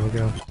Confusion, there we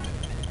go.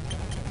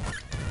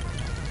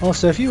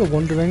 Also, if you were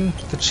wondering,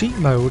 the cheat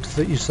mode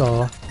that you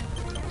saw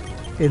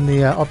in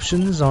the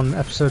options on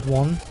episode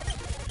 1,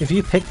 if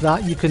you pick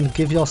that, you can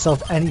give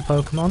yourself any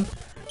Pokemon,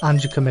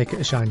 and you can make it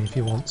a shiny if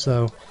you want,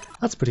 so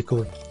that's pretty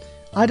cool.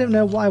 I don't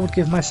know what I would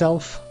give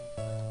myself.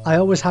 I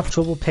always have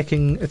trouble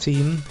picking a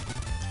team.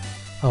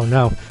 Oh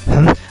no.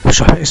 I'm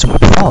sure I met you somewhere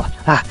before.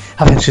 Have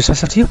I introduced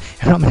myself to you?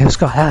 If not, my name is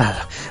Scott.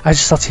 I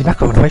just saw Team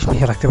Echo run away from me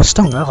here like they were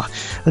stung.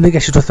 Let me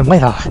get you with them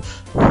later.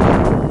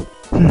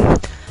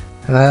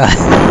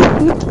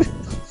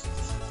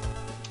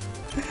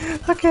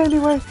 Okay,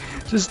 anyway.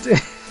 Just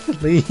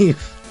leave.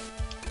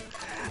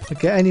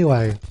 Okay,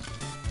 anyway.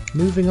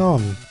 Moving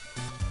on.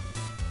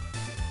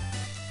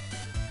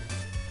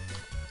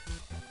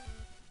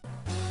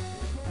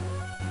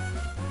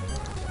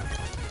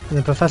 And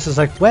the professor's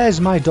like,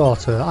 where's my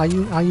daughter? Are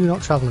you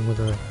not travelling with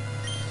her?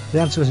 The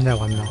answer is no,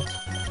 I'm not.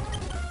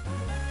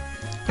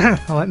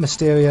 Alright,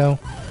 Mysterio.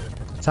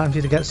 Time for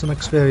you to get some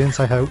experience,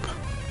 I hope.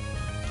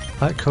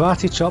 Alright,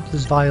 Karate Chop,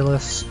 there's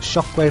Violus.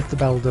 Shockwave the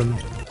Beldam.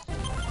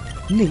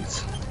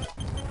 Neat.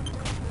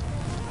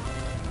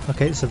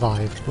 Okay, it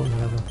survived, but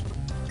whatever.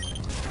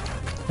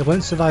 It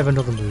won't survive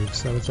another move,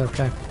 so it's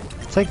okay.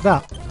 Take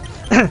that.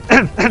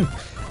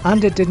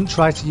 And it didn't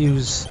try to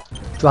use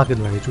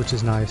Dragon Rage, which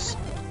is nice.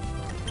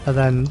 And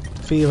then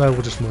Philo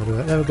will just murder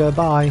it. There we go,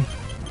 bye.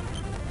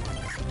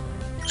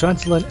 Trying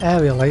to learn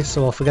Aerial Ace,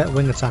 so I'll forget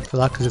Wing Attack for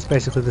that because it's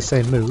basically the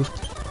same move.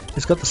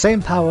 It's got the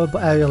same power,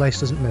 but Aerial Ace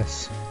doesn't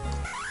miss.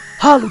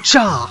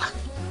 Halucha!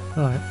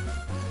 Alright.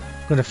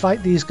 I'm going to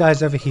fight these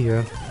guys over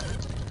here.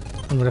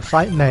 I'm going to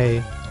fight May.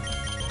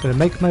 I'm going to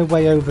make my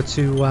way over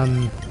to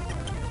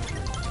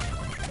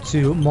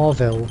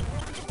Morville.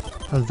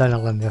 And then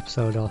I'll end the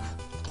episode off.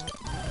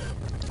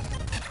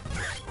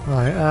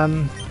 Alright,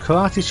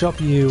 Karate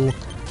Chop you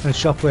and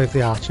Shockwave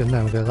the Archer.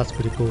 There we go, that's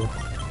pretty cool.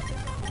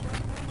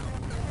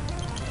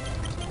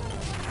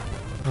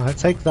 Alright,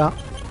 take that.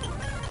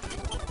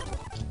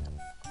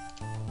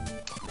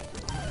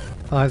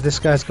 Alright, this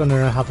guy's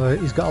gonna have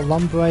he's got a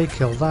Lombre,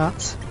 kill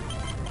that.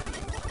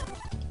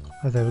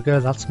 Oh, there we go,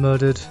 that's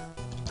murdered.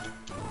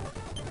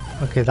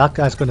 Okay, that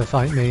guy's gonna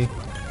fight me.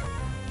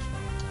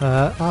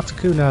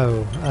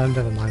 Articuno,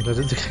 never mind, I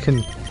don't think I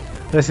can...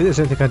 There's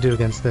anything I can do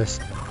against this.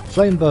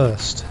 Flame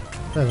Burst,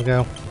 there we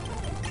go.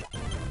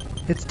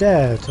 It's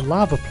dead,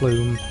 Lava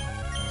Plume,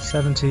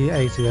 70,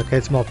 80, okay,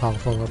 it's more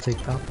powerful, I'll take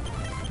that.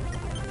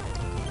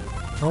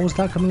 How was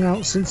that coming out?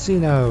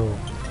 Cincino.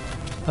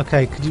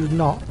 Okay, could you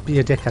not be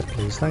a dickhead,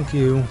 please? Thank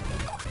you.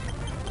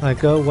 Alright,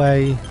 go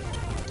away.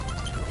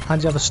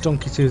 And you have a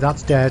Stunky too,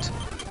 that's dead.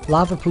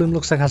 Lava Plume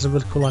looks like it has a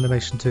really cool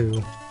animation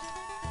too.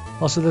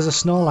 Also, there's a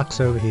Snorlax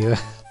over here.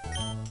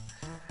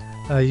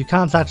 You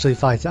can't actually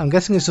fight it. I'm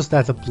guessing it's just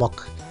there to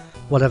block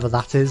whatever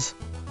that is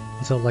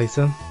until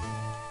later.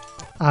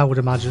 I would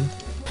imagine.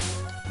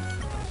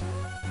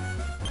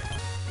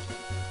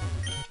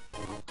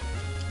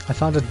 I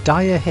found a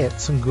Dire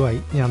Hit, and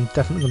great. Yeah, I'm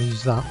definitely going to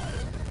use that.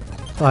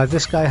 Alright,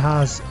 this guy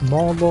has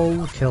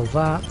Morlul, kill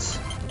that.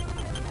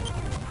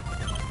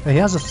 He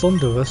has a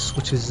Thunderous,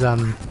 which is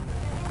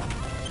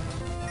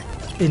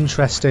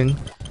interesting.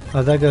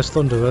 Oh, there goes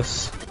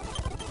Thunderous.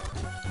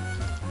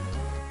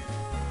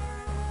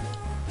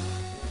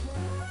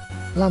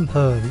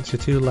 Lamperns,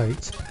 you're too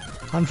late.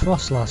 And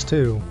Frostlass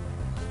too.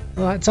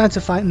 Alright, time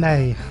to fight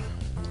May.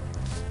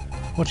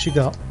 What's she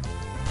got?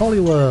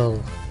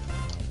 Poliwhirl.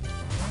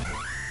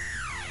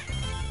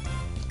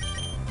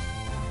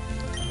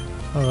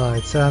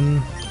 Alright,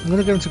 I'm going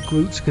to go into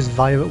Groot because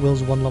Violet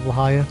Will's one level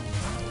higher.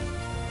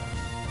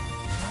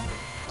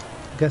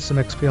 Get some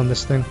XP on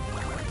this thing.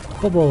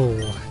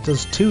 Bubble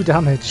does 2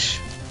 damage.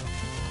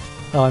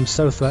 Oh, I'm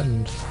so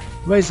threatened.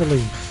 Razor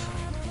Leaf.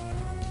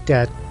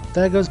 Dead.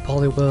 There goes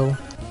Poliwhirl.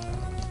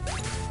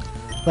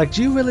 Like,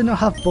 do you really not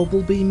have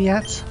Bubble Beam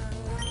yet?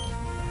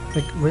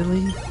 Like,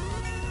 really?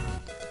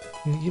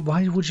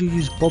 Why would you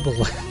use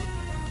Bubble?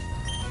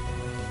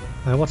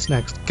 What's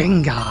next?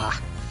 Gengar!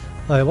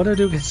 What do I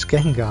do against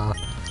Gengar?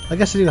 I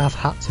guess I do have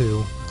Hat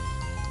too.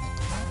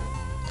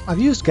 I've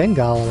used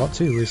Gengar a lot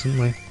too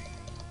recently.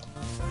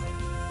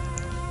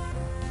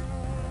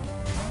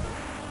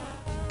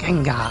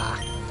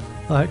 Gengar!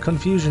 Alright,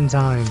 confusion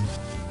time.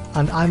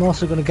 And I'm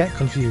also going to get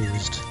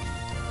confused.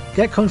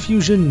 Get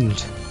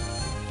confusioned!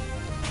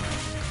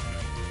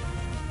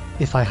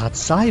 If I had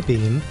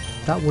Psybeam,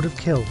 that would have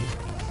killed.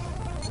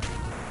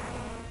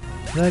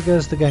 There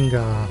goes the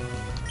Gengar.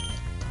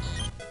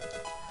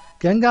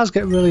 Gengars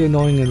get really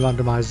annoying in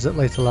randomizers at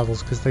later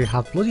levels because they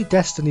have bloody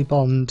Destiny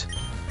Bond.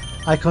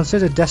 I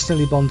consider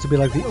Destiny Bond to be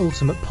like the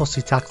ultimate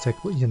pussy tactic,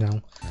 but you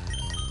know.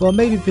 Well,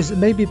 maybe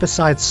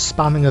besides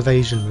spamming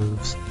evasion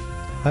moves.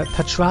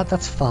 Patrat,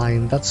 that's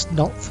fine. That's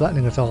not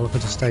threatening at all if I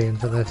just stay in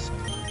for this.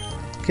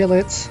 Kill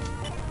it.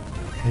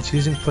 It's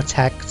using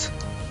Protect.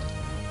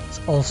 It's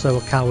also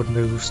a coward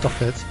move.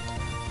 Stop it.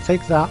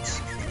 Take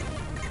that.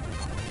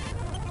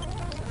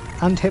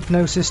 And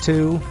Hypnosis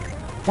too.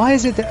 Why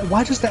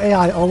does the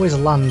AI always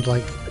land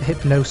like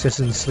Hypnosis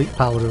and Sleep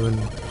Powder and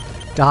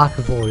Dark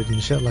Void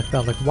and shit like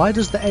that? Like, why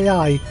does the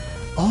AI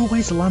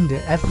always land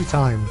it every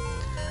time?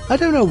 I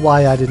don't know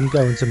why I didn't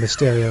go into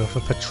Mysterio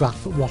for Patrat,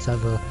 but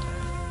whatever.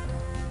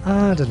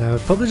 I don't know,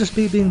 probably just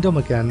me being dumb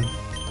again.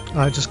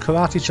 Alright, just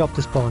Karate Chop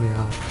this pony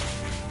out.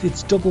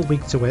 It's double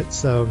weak to it,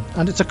 so...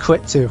 And it's a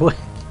crit too.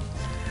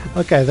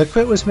 Okay, the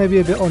crit was maybe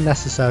a bit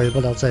unnecessary,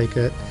 but I'll take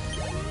it.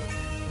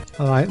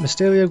 Alright,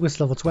 Mysterio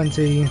gets level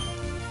 20.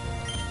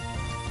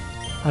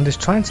 And is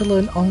trying to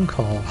learn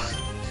Encore.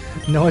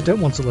 No, I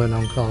don't want to learn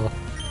Encore.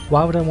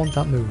 Why would I want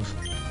that move?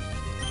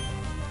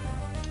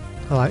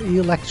 Alright,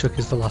 Electric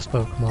is the last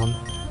Pokemon.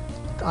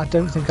 I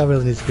don't think I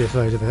really need to be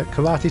afraid of it.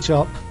 Karate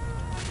Chop.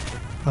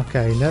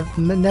 Okay,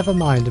 never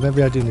mind.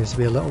 Maybe I do need to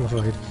be a little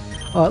afraid.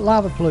 Alright,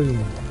 Lava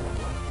Plume.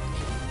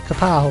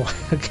 Kapow.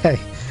 Okay,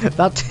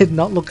 that did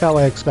not look how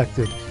I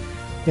expected.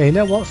 Yeah, you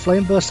know what?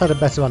 Flame Burst had a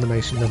better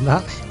animation than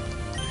that.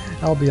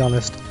 I'll be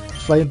honest.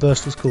 Flame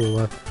Burst was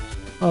cooler.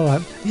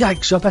 Alright.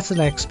 Yikes, you're better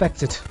than I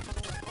expected.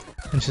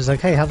 And she's like,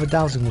 hey, have a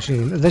dowsing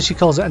machine. And then she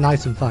calls it an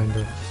item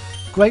finder.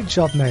 Great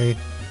job, May.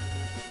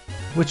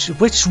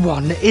 Which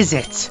one is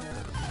it?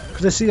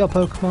 Could I see your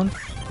Pokemon?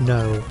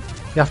 No.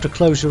 You have to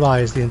close your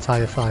eyes the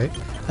entire fight.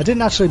 I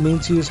didn't actually mean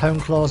to use Home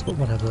Claws, but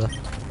whatever.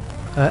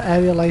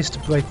 Aerial Ace to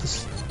break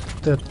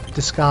the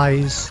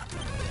disguise.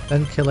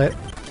 Then kill it.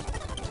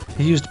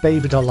 He used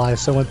Baby Doll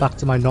Eyes, so I went back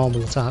to my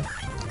normal attack.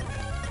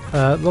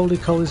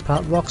 Roly-Coly's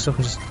part rock, so I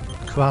can just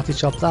karate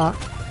chop that.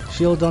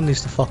 Shieldon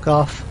needs to fuck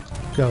off.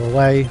 Go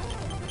away.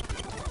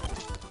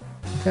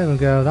 There we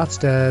go, that's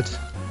dead.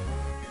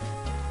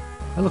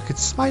 Oh look,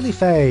 it's Smiley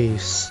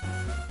Face!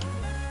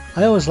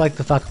 I always like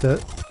the fact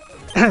that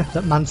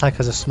that Mantike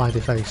has a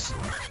smiley face.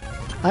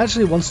 I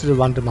actually once did a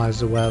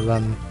randomizer where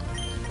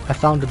I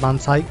found a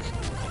Mantike,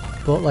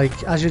 but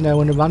like, as you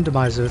know, in a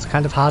randomizer it's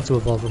kind of hard to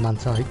evolve a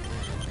Mantike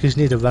because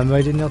you need a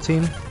Remoraid in your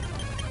team.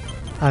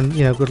 And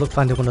you know, good luck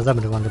finding one of them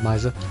in a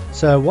randomizer.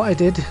 So what I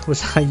did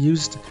was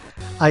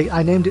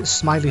I named it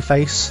Smiley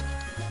Face,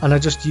 and I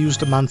just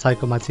used a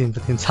Mantike on my team for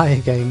the entire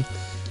game.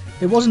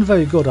 It wasn't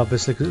very good,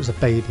 obviously, because it was a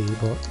baby,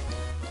 but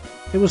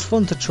it was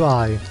fun to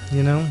try,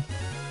 you know?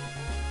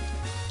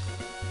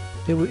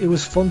 It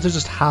was fun to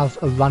just have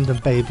a random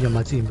baby on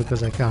my team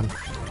because I can.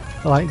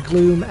 Alright,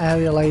 Gloom,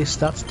 Aerial Ace,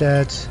 that's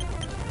dead.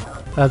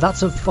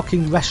 That's a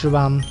fucking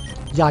Reshiram.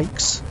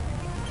 Yikes.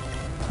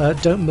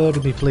 Don't murder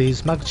me,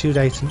 please. Magnitude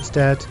 8 and it's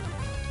dead.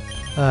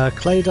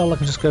 Claydol, I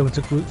can just go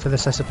into group for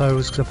this, I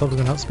suppose, because I'm probably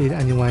going to outspeed it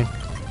anyway.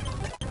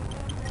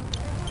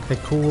 Okay,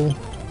 cool.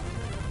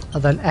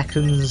 And then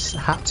Ekans,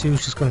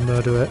 Hat2's just going to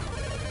murder it.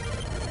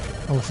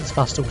 Unless it's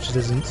faster, which it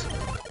isn't.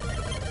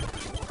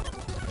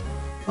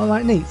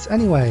 Alright, neat.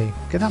 Anyway,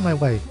 get out of my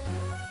way.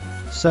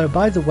 So,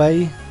 by the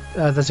way,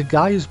 there's a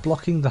guy who's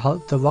blocking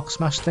the Rock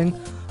Smash thing.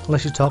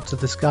 Unless you talk to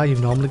this guy who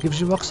normally gives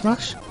you Rock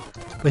Smash.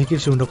 But he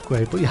gives you an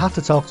upgrade, but you have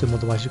to talk to him,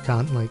 otherwise you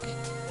can't, like,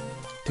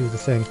 do the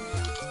thing.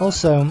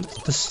 Also,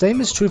 the same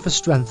is true for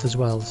strength as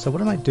well, so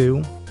what I might do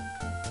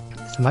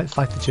is I might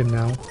fight the gym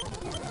now.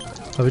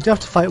 Oh, we do have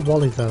to fight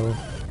Wally though.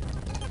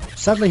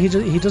 Sadly,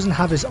 he doesn't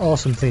have his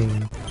awesome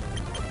theme.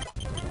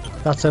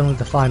 That's only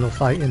the final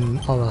fight in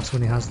Oras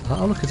when he has that.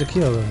 Oh look, it's a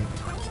Kyurem.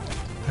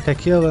 Okay,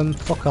 Kyurem,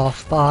 fuck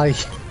off, bye.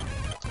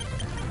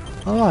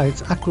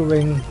 Alright, Aqua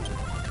Ring.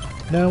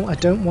 No, I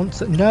don't want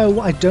to. No,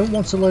 I don't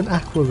want to learn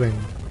Aqua Ring.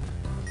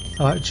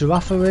 Alright,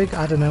 Girafarig,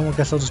 I don't know, I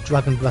guess I'll just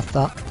Dragon Breath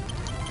that.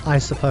 I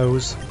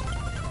suppose.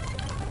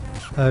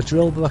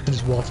 Drillbur, I can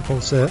just Water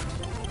Pulse it.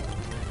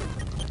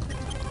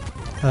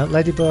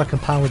 Ladybug, I can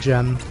Power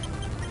Gem.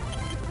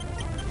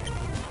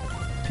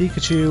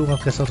 Pikachu,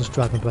 I guess I'll just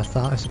Dragon Breath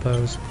that, I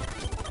suppose.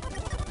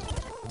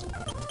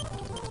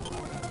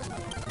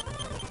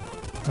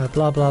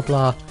 Blah blah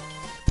blah.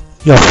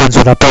 Your friends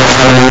with that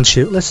bow, aren't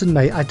you? Listen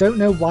mate, I don't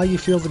know why you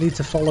feel the need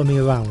to follow me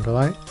around,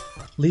 alright?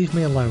 Leave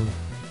me alone.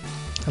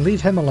 And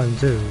leave him alone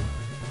too.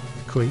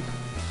 Creep.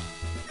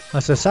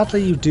 So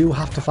sadly you do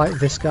have to fight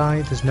this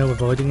guy, there's no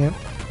avoiding it.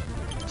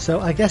 So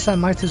I guess I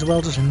might as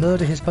well just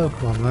murder his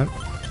Pokemon, right?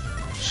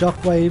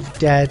 Shockwave,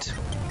 dead.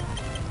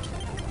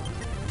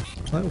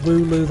 Like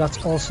Wooloo,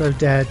 that's also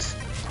dead.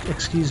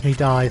 Excuse me,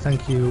 die,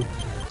 thank you.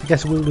 I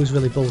guess Wooloo's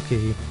really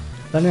bulky.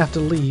 Then I have to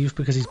leave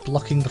because he's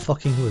blocking the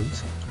fucking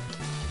route.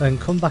 Then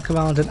come back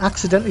around and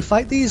accidentally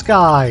fight these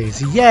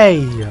guys!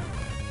 Yay!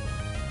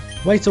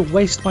 Way to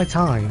waste my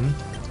time.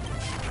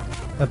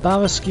 A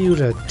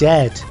Barraskewda,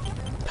 dead.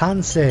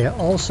 Pansear,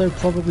 also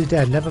probably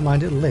dead. Never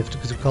mind, it lived,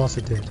 because of course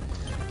it did.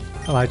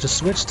 Alright, just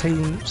switch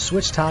team,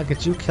 switch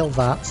target, you kill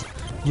that,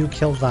 you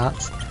kill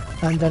that.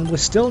 And then we're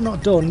still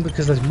not done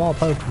because there's more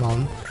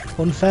Pokemon.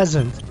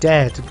 Unpheasant,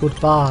 dead,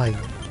 goodbye.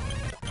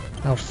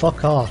 Now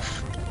fuck off.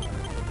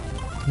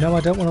 No,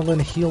 I don't want to learn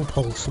Heal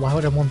Pulse, why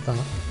would I want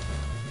that?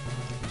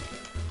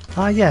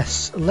 Ah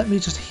yes, let me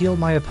just heal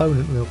my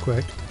opponent real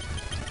quick.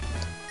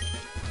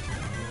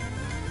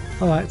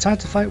 Alright, time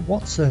to fight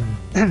Watson.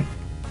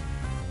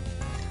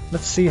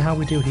 Let's see how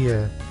we do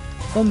here.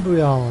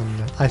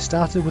 Umbreon. I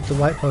started with the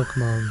right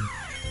Pokemon.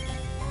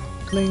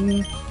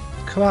 Cling.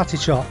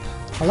 Karate Chop.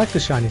 I like the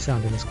shiny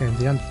sound in this game.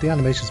 The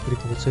animation's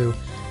pretty cool too.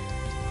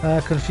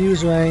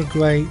 Confuse Ray.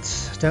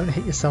 Great. Don't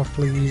hit yourself,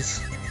 please.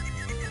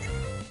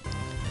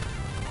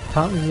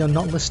 Apparently you're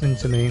not listening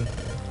to me.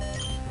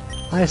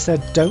 I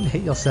said don't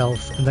hit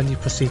yourself, and then you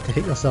proceed to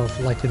hit yourself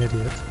like an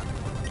idiot.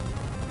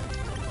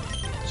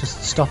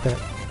 Just stop it.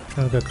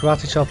 There we go.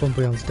 Karate Chop.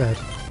 Umbreon's dead.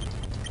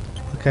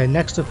 Okay,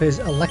 next up is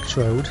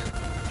Electrode.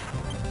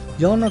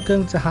 You're not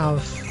going to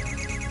have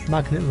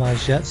Magnet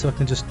Rise yet, so I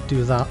can just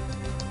do that.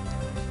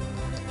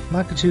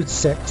 Magnitude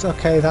 6,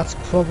 okay, that's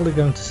probably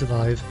going to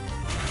survive.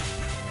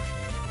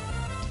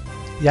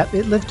 Yep,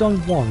 it lived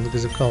on 1,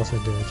 because of course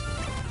it did.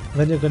 And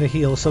then you're going to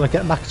heal, so I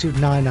get Magnitude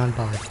 9 and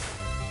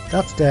 5.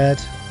 That's dead.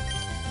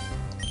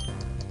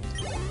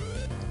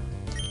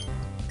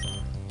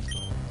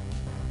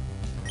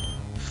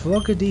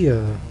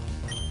 Frogadier.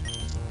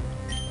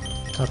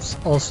 That's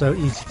also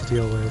easy to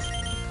deal with.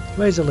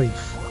 Razor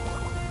Leaf.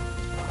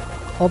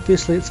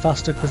 Obviously it's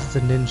faster because it's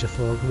a ninja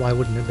frog, why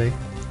wouldn't it be?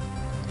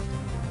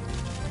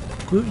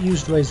 Groot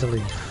used Razor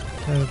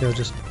Leaf. There we go,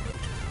 just...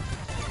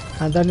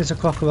 And then it's a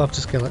Crocodile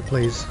to Skillet,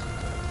 please.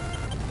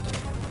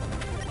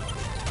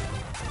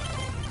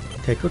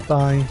 Okay,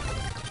 goodbye.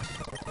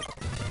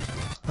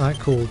 Alright,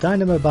 cool.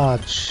 Dynamo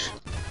Badge.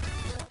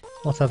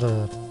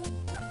 Whatever.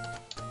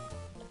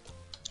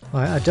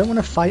 Right, I don't want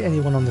to fight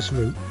anyone on this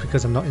route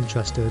because I'm not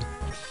interested.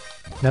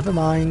 Never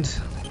mind.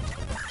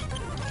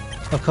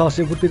 Of course,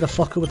 it would be the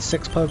Flocker with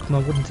 6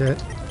 Pokemon, wouldn't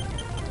it?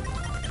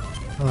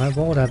 Alright,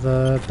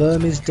 whatever.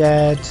 Burmy's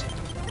dead.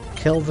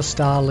 Kill the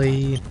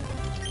Starly.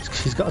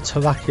 She's got a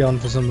Terrakion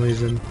for some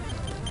reason.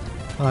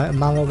 Alright, a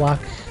Marowak.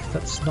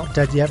 That's not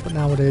dead yet, but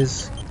now it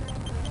is.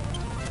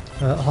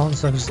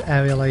 Hornswog's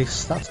Aerial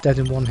Ace. That's dead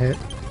in 1 hit.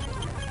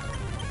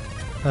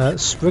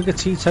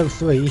 Sprigatito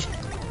 3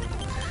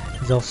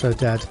 is also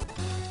dead.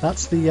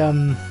 That's the,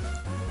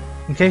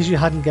 in case you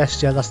hadn't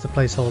guessed yet, that's the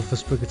placeholder for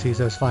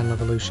Sprigatito's final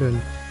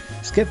evolution.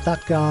 Skip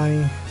that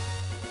guy.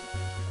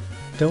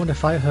 Don't want to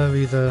fight her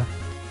either.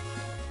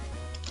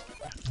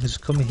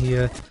 Just come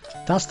here.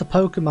 That's the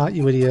Pokemon,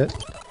 you idiot.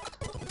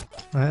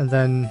 Right, and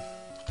then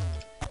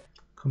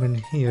come in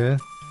here.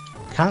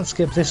 Can't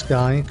skip this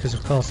guy, because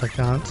of course I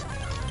can't.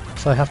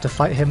 So I have to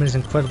fight him and his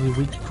incredibly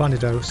weak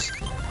Cranidos.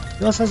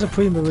 He also has a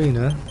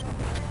Primarina,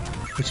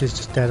 which is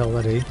just dead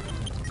already.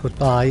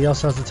 Goodbye. He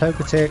also has the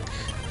Togetic.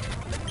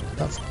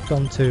 That's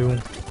gone too.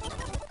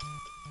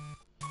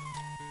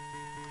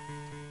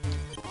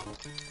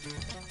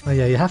 Oh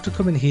yeah, you have to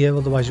come in here,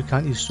 otherwise you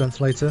can't use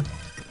Strength later.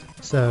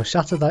 So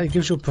shatter that, it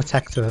gives you a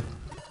Protector,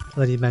 and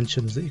then he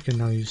mentions that you can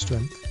now use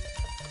Strength.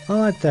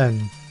 Alright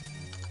then.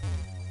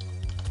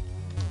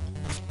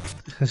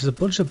 There's a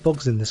bunch of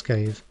bugs in this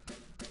cave.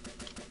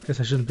 Guess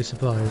I shouldn't be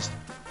surprised.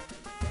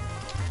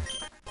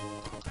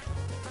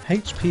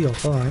 HP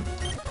up, alright.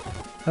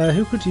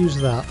 Who could use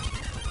that?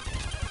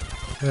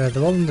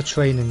 They're all in the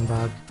training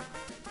bag.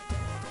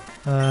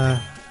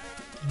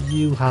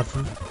 You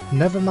have...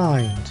 Never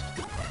mind.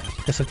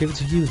 Guess I'll give it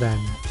to you then.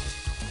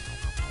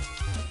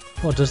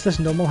 What, does this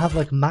normal have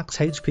like max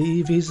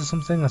HP EVs or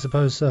something? I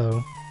suppose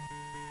so.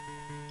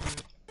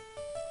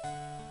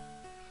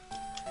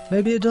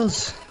 Maybe it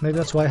does. Maybe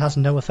that's why it has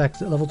no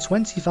effect at level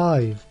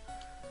 25.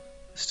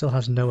 It still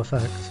has no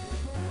effect.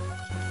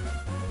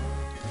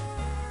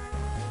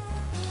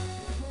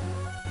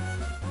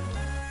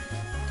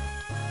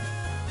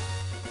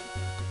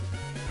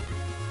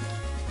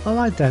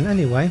 Alright then,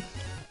 anyway.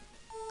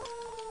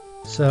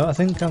 So I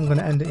think I'm going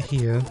to end it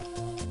here.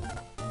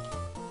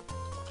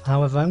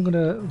 However, I'm going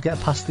to get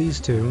past these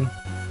two.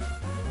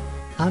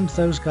 And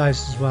those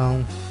guys as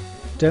well.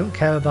 Don't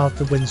care about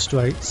the wind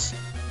straits.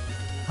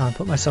 I'll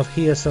put myself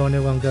here so I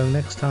know where I'm going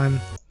next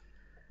time.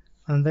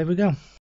 And there we go.